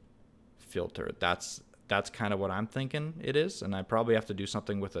filter. That's kind of what I'm thinking it is, and I probably have to do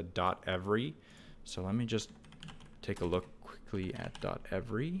something with a .every. So let me just take a look quickly at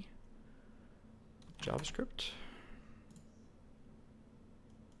 .every JavaScript.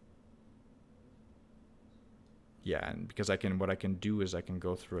 Yeah, and because what I can do is I can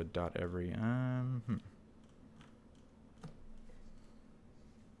go through a .every.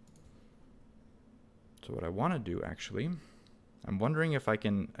 So what I want to do actually, I'm wondering if I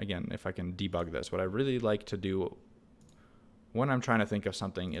can, again, if I can debug this. What I really like to do when I'm trying to think of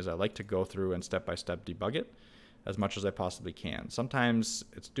something is I like to go through and step-by-step debug it as much as I possibly can. Sometimes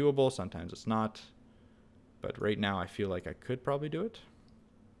it's doable, sometimes it's not. But right now I feel like I could probably do it.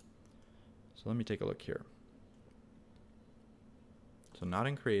 So let me take a look here. So not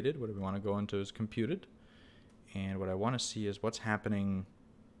in created, what we want to go into is computed. And what I want to see is what's happening.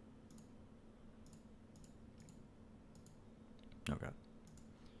 Oh God.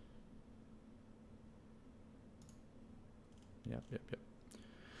 Yep.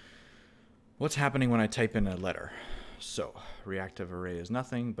 What's happening when I type in a letter? So reactive array is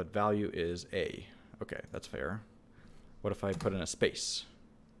nothing, but value is a. Okay, that's fair. What if I put in a space?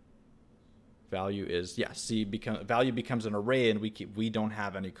 Value is, yeah, see, value becomes an array, and we don't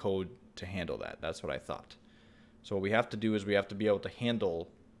have any code to handle that. That's what I thought. So what we have to do is we have to be able to handle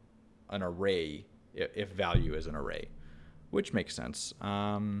an array if value is an array, which makes sense.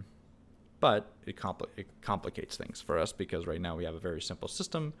 But it complicates things for us because right now we have a very simple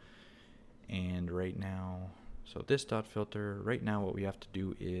system. And right now, so this dot filter, right now what we have to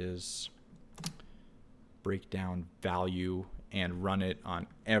do is break down value and run it on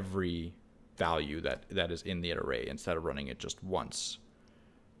every value that is in the array instead of running it just once.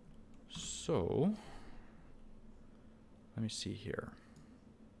 So let me see here.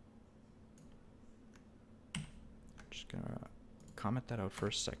 Just gonna comment that out for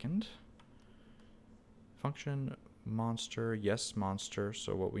a second. Function monster, yes, monster.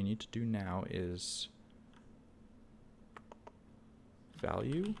 So what we need to do now is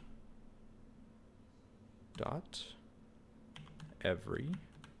value dot every.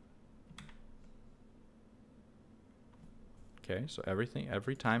 Okay, so everything,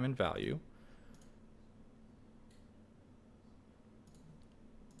 every time in value.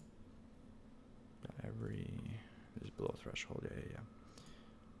 Every is below threshold. Yeah.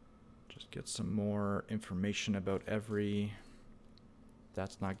 Just get some more information about every.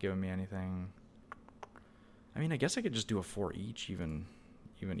 That's not giving me anything. I mean, I guess I could just do a for each even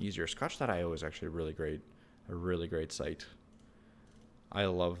easier. Scotch.io is actually really great, a really great site. I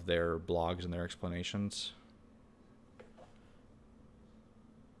love their blogs and their explanations.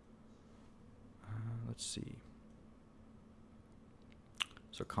 Let's see.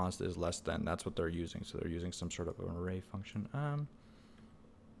 So const is less than. That's what they're using. So they're using some sort of an array function.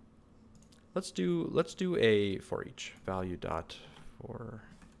 Let's do a for each value dot for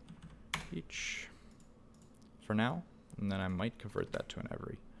each for now, and then I might convert that to an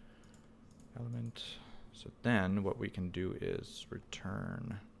every element. So then what we can do is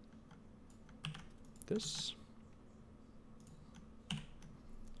return this.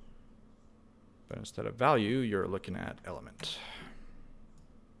 But instead of value, you're looking at element.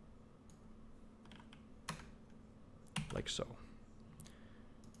 Like so.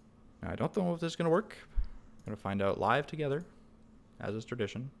 Now, I don't know if this is going to work. I'm going to find out live together, as is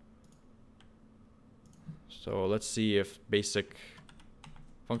tradition. So let's see if basic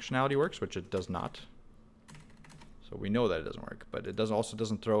functionality works, which it does not. So we know that it doesn't work, but it also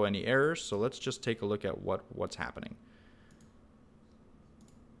doesn't throw any errors. So let's just take a look at what's happening.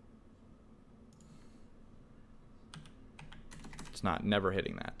 It's never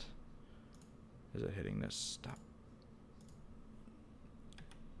hitting that. Is it hitting this? Stop.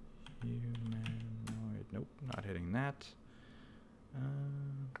 Humanoid. Nope, not hitting that.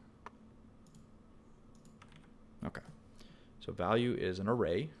 Okay. So value is an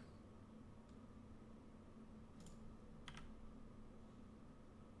array.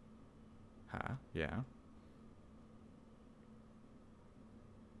 Yeah.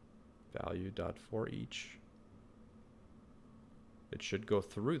 Value dot for each. It should go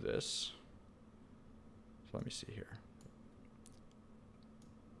through this. So let me see here.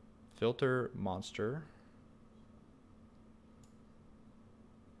 Filter monster.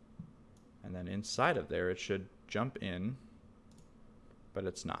 And then inside of there, it should jump in, but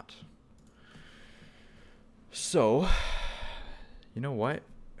it's not. So, you know what?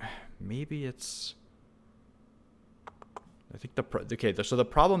 Maybe it's, I think so the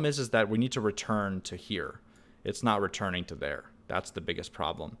problem is that we need to return to here. It's not returning to there. That's the biggest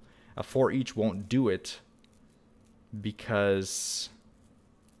problem. A for each won't do it because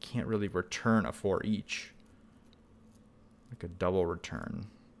you can't really return a for each. Like a double return.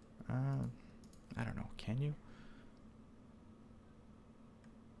 I don't know. Can you?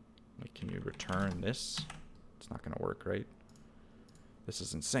 Like, can you return this? It's not going to work, right? This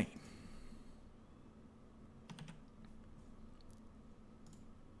is insane.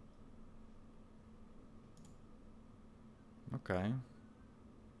 Okay.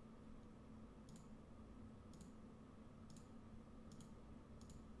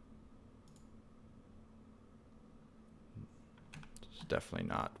 It's definitely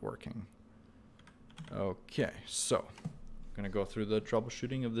not working. Okay, so I'm going to go through the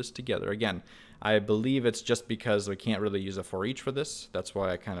troubleshooting of this together. Again, I believe it's just because we can't really use a for each for this. That's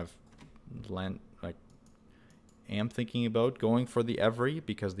why I kind of am thinking about going for the every,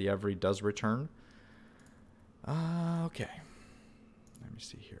 because the every does return. Okay. Let me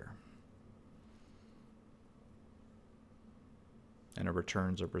see here. and it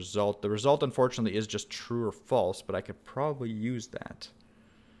returns a result. The result, unfortunately, is just true or false, but I could probably use that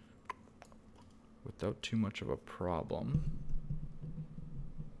without too much of a problem.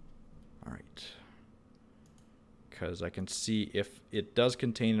 All right. Because I can see if it does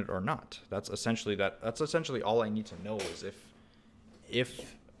contain it or not. That's essentially all I need to know, is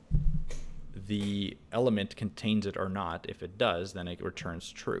if the element contains it or not. If it does, then it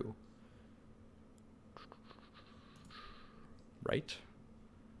returns true. Right?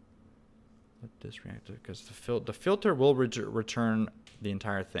 Let this react, because the filter will return the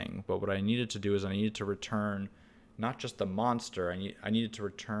entire thing. But what I needed to do is I needed to return not just the monster. I needed to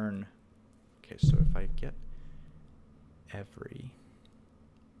return. Okay, so if I get every,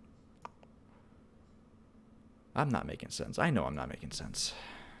 I'm not making sense. I know I'm not making sense.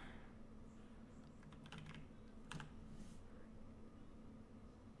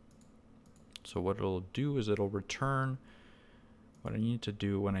 So what it'll do is it'll return. What I need to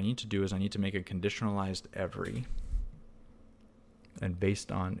do is I need to make a conditionalized every. And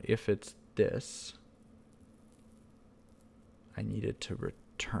based on if it's this, I need it to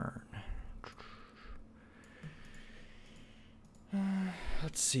return.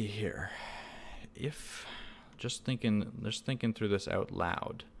 Let's see here. If just thinking through this out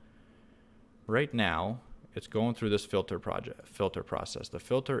loud. Right now, it's going through this filter process. The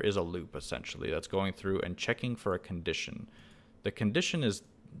filter is a loop, essentially, that's going through and checking for a condition. The condition is,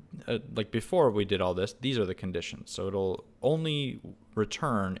 like before we did all this, these are the conditions. So it'll only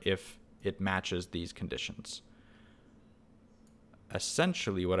return if it matches these conditions.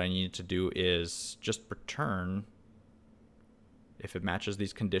 Essentially, what I need to do is just return if it matches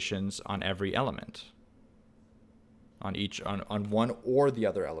these conditions on every element. On one or the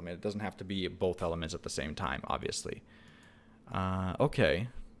other element. It doesn't have to be both elements at the same time, obviously. Okay,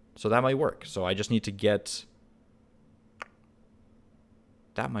 so that might work. So I just need to get,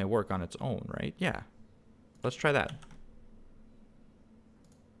 that might work on its own, right? Yeah, let's try that.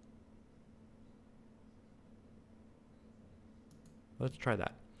 Let's try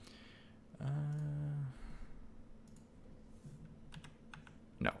that.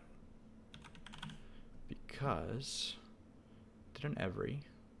 No. Because did an every.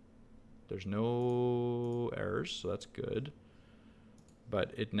 There's no errors, so that's good.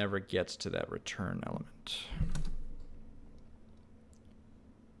 But it never gets to that return element.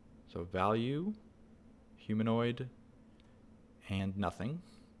 So value, humanoid, and nothing.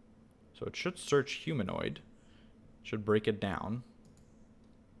 So it should search humanoid, should break it down.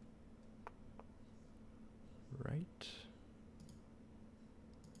 Right.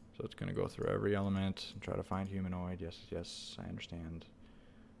 So it's going to go through every element and try to find humanoid. Yes, yes, I understand.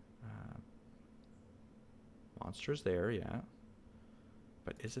 Monster's there, yeah.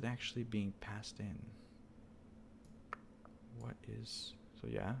 But is it actually being passed in? What is... So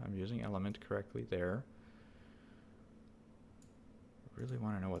yeah, I'm using element correctly there. I really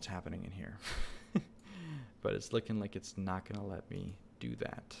want to know what's happening in here. But it's looking like it's not going to let me do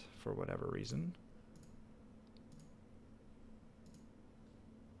that for whatever reason.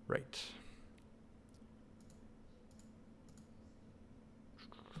 Right.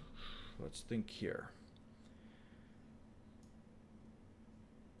 Let's think here.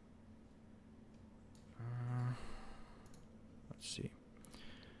 Let's see.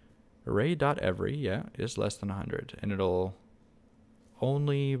 Array.every, yeah, is less than 100. And it'll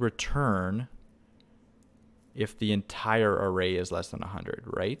only return if the entire array is less than 100,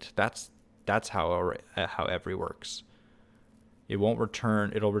 right? That's how every works. It won't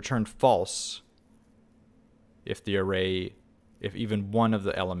return, it'll return false if the array, if even one of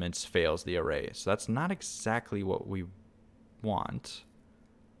the elements fails the array. So that's not exactly what we want.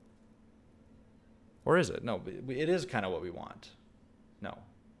 Or is it? No, it is kind of what we want. No.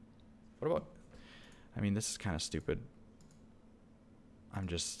 What about, I mean, this is kind of stupid. I'm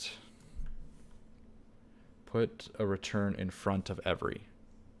just, put a return in front of every.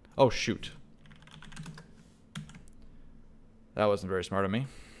 Oh, shoot. That wasn't very smart of me.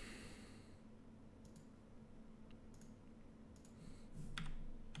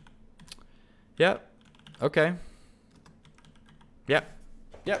 Yep. Okay. Yep.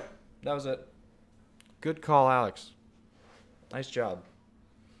 Yep. That was it. Good call, Alex. Nice job.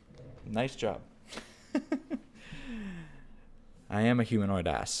 Nice job. I am a humanoid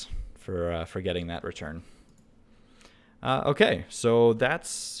ass for getting that return. Okay, so that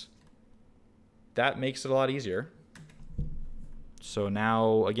makes it a lot easier. So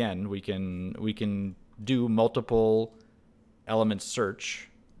now again, we can do multiple element search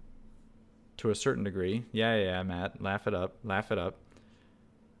to a certain degree. Yeah, Matt, laugh it up, laugh it up.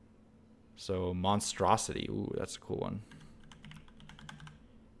 So monstrosity, ooh, that's a cool one.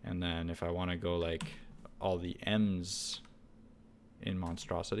 And then if I want to go like all the M's in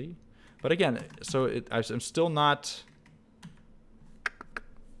monstrosity. But again, so I'm still not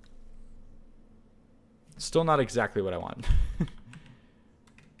exactly what I want.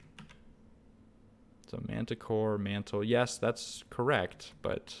 So manticore, mantle, yes, that's correct,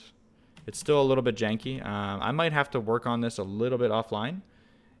 but it's still a little bit janky. I might have to work on this a little bit offline,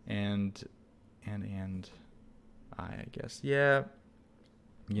 and I guess, yeah,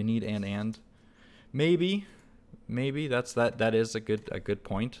 you need and maybe that is a good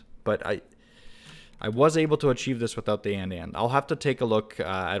point, but I was able to achieve this without the and. I'll have to take a look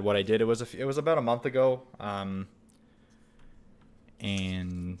at what I did. It was about a month ago,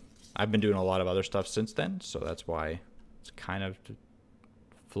 and I've been doing a lot of other stuff since then, so that's why it's kind of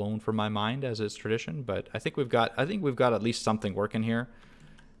flown from my mind as is tradition. But I think we've got at least something working here.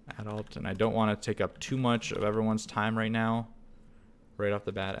 Adult, and I don't want to take up too much of everyone's time right now. Right off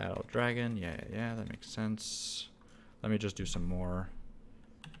the bat, adult dragon, yeah, that makes sense. Let me just do some more.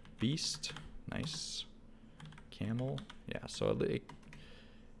 Beast, nice. Camel, yeah. So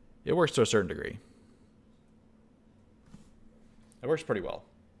it works to a certain degree. It works pretty well.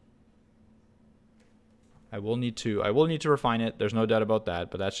 I will need to refine it. There's no doubt about that,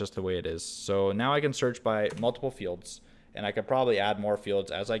 but that's just the way it is. So now I can search by multiple fields, and I could probably add more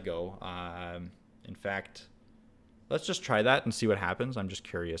fields as I go. In fact, let's just try that and see what happens. I'm just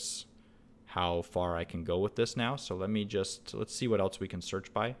curious how far I can go with this now. So let's see what else we can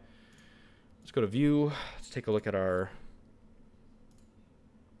search by. Let's go to Vue. Let's take a look at our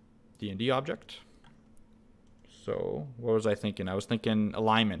D&D object. So what was I thinking? I was thinking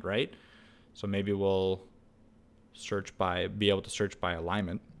alignment, right? So maybe we'll be able to search by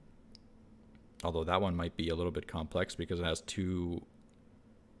alignment. Although that one might be a little bit complex because it has two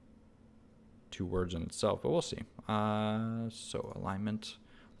words in itself, but we'll see. So alignment,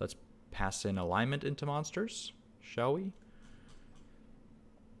 let's pass in alignment into monsters, shall we?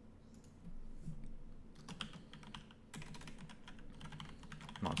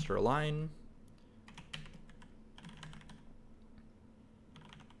 Monster align.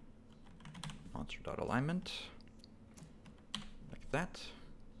 Monster.alignment, like that.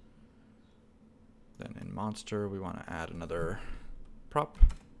 Then in monster, we want to add another prop.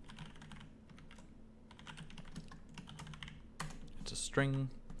 It's a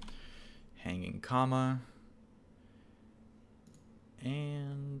string, hanging comma,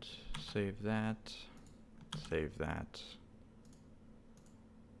 and save that, save that.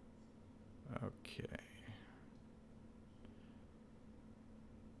 Okay.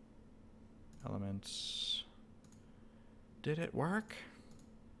 Elements. Did it work?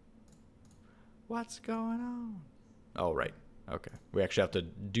 What's going on? Oh, right. Okay. We actually have to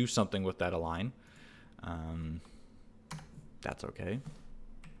do something with that align. That's okay.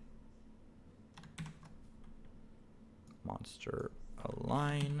 Monster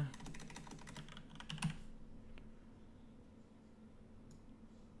align.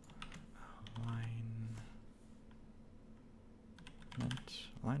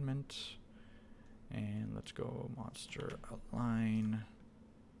 Alignment. And let's go monster align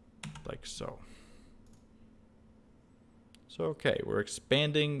like so. So okay, we're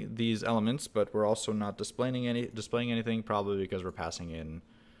expanding these elements, but we're also not displaying anything, probably because we're passing in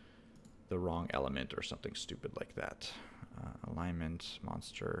the wrong element or something stupid like that. Alignment,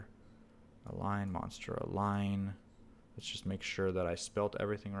 monster align, monster align. Let's just make sure that I spelt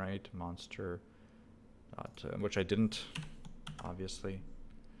everything right. Monster, which I didn't, obviously.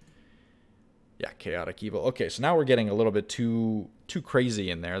 Yeah, chaotic evil. Okay, so now we're getting a little bit too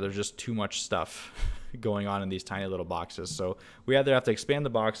crazy in there. There's just too much stuff going on in these tiny little boxes. So we either have to expand the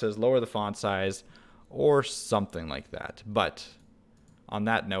boxes, lower the font size, or something like that. But on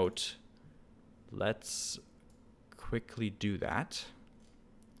that note, let's quickly do that.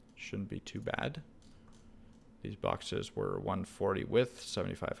 Shouldn't be too bad. These boxes were 140 width,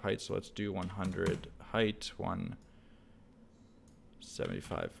 75 height. So let's do 100 height,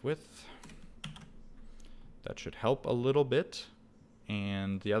 175 width. That should help a little bit.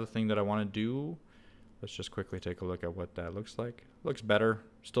 And the other thing that I want to do, let's just quickly take a look at what that looks like. Looks better.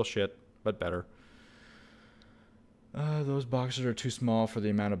 Still shit, but better. Those boxes are too small for the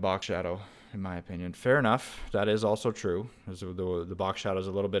amount of box shadow, in my opinion. Fair enough. That is also true. The box shadow is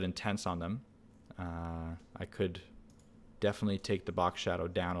a little bit intense on them. I could definitely take the box shadow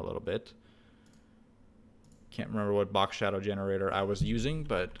down a little bit. Can't remember what box shadow generator I was using,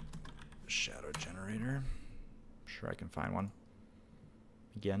 but shadow generator. Sure, I can find one.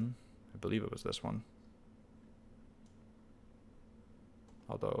 Again, I believe it was this one.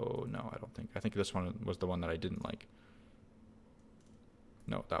 Although, no, I don't think. I think this one was the one that I didn't like.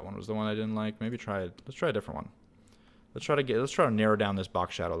 No, that one was the one I didn't like. Maybe try it. Let's try a different one. Let's try to narrow down this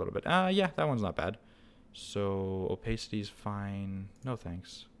box shadow a little bit. Yeah, that one's not bad. So opacity is fine. No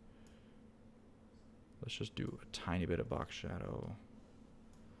thanks. Let's just do a tiny bit of box shadow.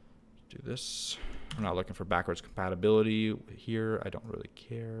 Let's do this. I'm not looking for backwards compatibility here. I don't really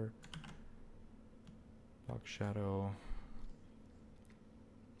care. Box shadow.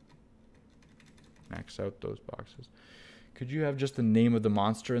 Max out those boxes. Could you have just the name of the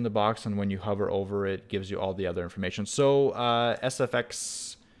monster in the box, and when you hover over it, gives you all the other information? So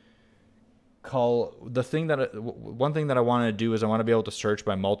SFX call one thing that I want to do is I want to be able to search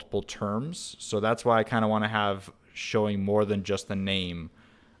by multiple terms. So that's why I kind of want to have showing more than just the name.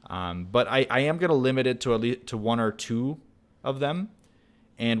 But I am going to limit it to at least to 1 or 2 of them.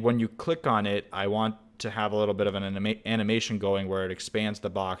 And when you click on it, I want to have a little bit of an animation going where it expands the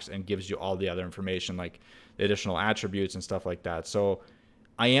box and gives you all the other information, like the additional attributes and stuff like that. So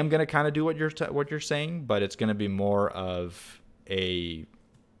I am going to kind of do what you're saying, but it's going to be more of a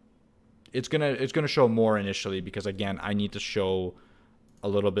it's going to show more initially, because again, I need to show a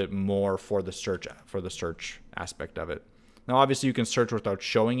little bit more for the search aspect of it. Now obviously you can search without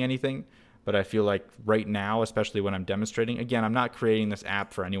showing anything, but I feel like right now, especially when I'm demonstrating, again, I'm not creating this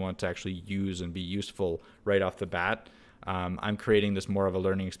app for anyone to actually use and be useful right off the bat. I'm creating this more of a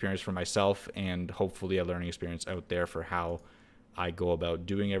learning experience for myself, and hopefully a learning experience out there for how I go about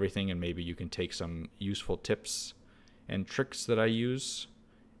doing everything. And maybe you can take some useful tips and tricks that I use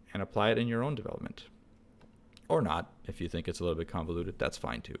and apply it in your own development. Or not. If you think it's a little bit convoluted, that's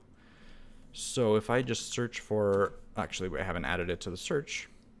fine too. So if I just search for, actually I haven't added it to the search.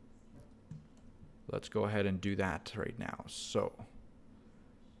 Let's go ahead and do that right now. So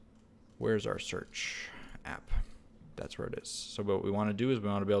where's our search app? That's where it is. So what we want to do is we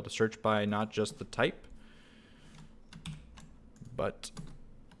want to be able to search by not just the type,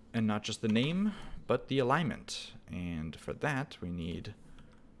 and not just the name, but the alignment. And for that, we need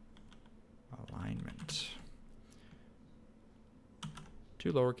alignment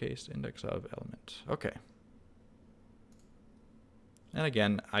to lowercase index of element. Okay. And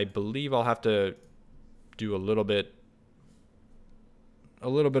again, I believe I'll have to do a little bit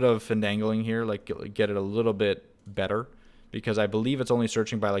of finagling here, like get it a little bit better, because I believe it's only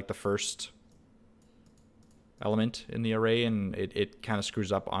searching by like the first element in the array, and it kind of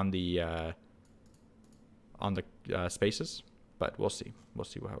screws up on the spaces, but we'll see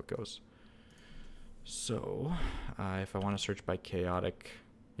how it goes. So if I want to search by chaotic,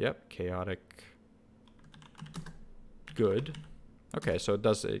 yep, chaotic, good. Okay, so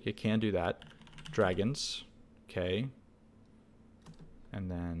it can do that. Dragons, okay.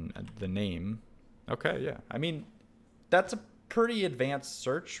 And then the name. Okay, yeah. I mean, that's a pretty advanced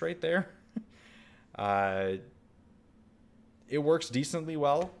search right there. It works decently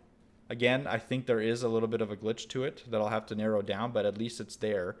well. Again, I think there is a little bit of a glitch to it that I'll have to narrow down, but at least it's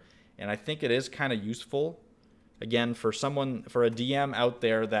there. And I think it is kind of useful. Again, for a DM out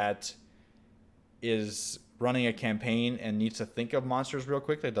there that is running a campaign and needs to think of monsters real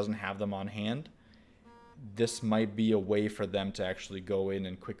quick, that doesn't have them on hand, this might be a way for them to actually go in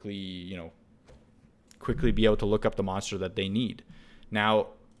and quickly be able to look up the monster that they need. Now,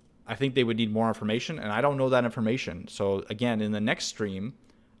 I think they would need more information, and I don't know that information. So again, in the next stream,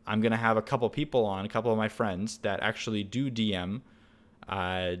 I'm going to have a couple of my friends that actually do DM,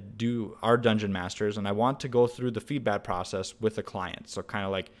 do our dungeon masters, and I want to go through the feedback process with the client. So kind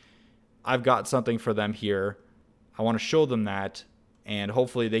of like, I've got something for them here. I want to show them that, and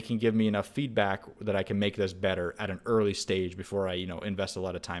hopefully they can give me enough feedback that I can make this better at an early stage before I, invest a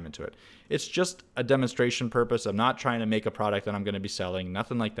lot of time into it. It's just a demonstration purpose. I'm not trying to make a product that I'm going to be selling,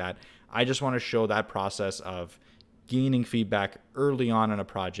 nothing like that. I just want to show that process of gaining feedback early on in a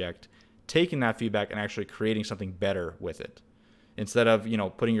project, taking that feedback and actually creating something better with it. Instead of,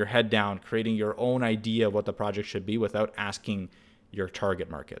 putting your head down, creating your own idea of what the project should be without asking your target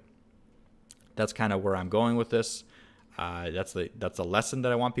market. That's kind of where I'm going with this. That's a lesson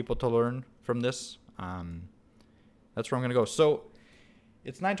that I want people to learn from this. That's where I'm going to go. So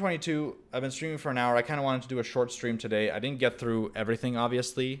it's 9:22. I've been streaming for an hour. I kind of wanted to do a short stream today. I didn't get through everything,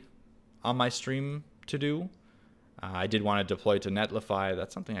 obviously, on my stream to do. I did want to deploy to Netlify.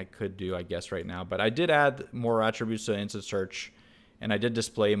 That's something I could do, I guess, right now. But I did add more attributes to instant search, and I did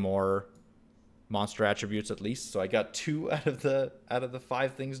display more monster attributes at least. So I got 2 out of the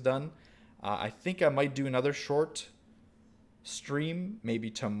 5 things done. I think I might do another short stream,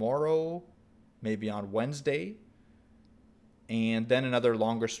 maybe tomorrow, maybe on Wednesday, and then another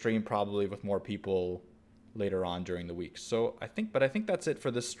longer stream probably with more people later on during the week. So I think that's it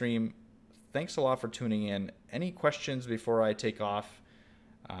for this stream. Thanks a lot for tuning in. Any questions before I take off?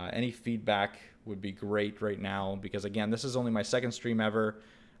 Any feedback would be great right now, because again, this is only my second stream ever.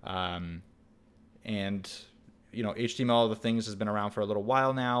 And HTML All the Things has been around for a little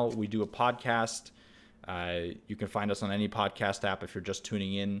while now. We do a podcast. You can find us on any podcast app if you're just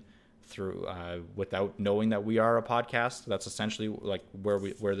tuning in through without knowing that we are a podcast. That's essentially like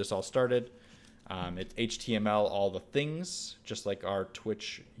where this all started. It's HTML All the Things, just like our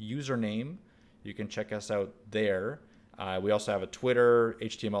Twitch username. You can check us out there. We also have a Twitter,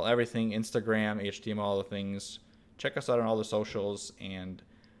 HTML Everything, Instagram, HTML All the Things. Check us out on all the socials, and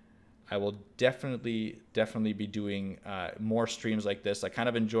I will definitely be doing more streams like this. I kind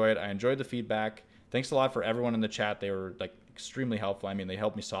of enjoy it. I enjoyed the feedback. Thanks a lot for everyone in the chat. They were like extremely helpful. I mean, they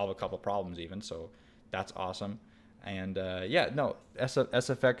helped me solve a couple problems even, so that's awesome. And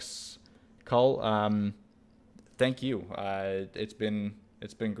SFX Cull, thank you. It's been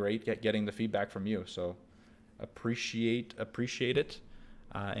great getting the feedback from you. So appreciate it,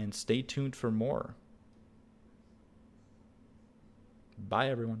 and stay tuned for more. Bye,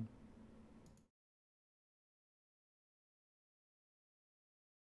 everyone.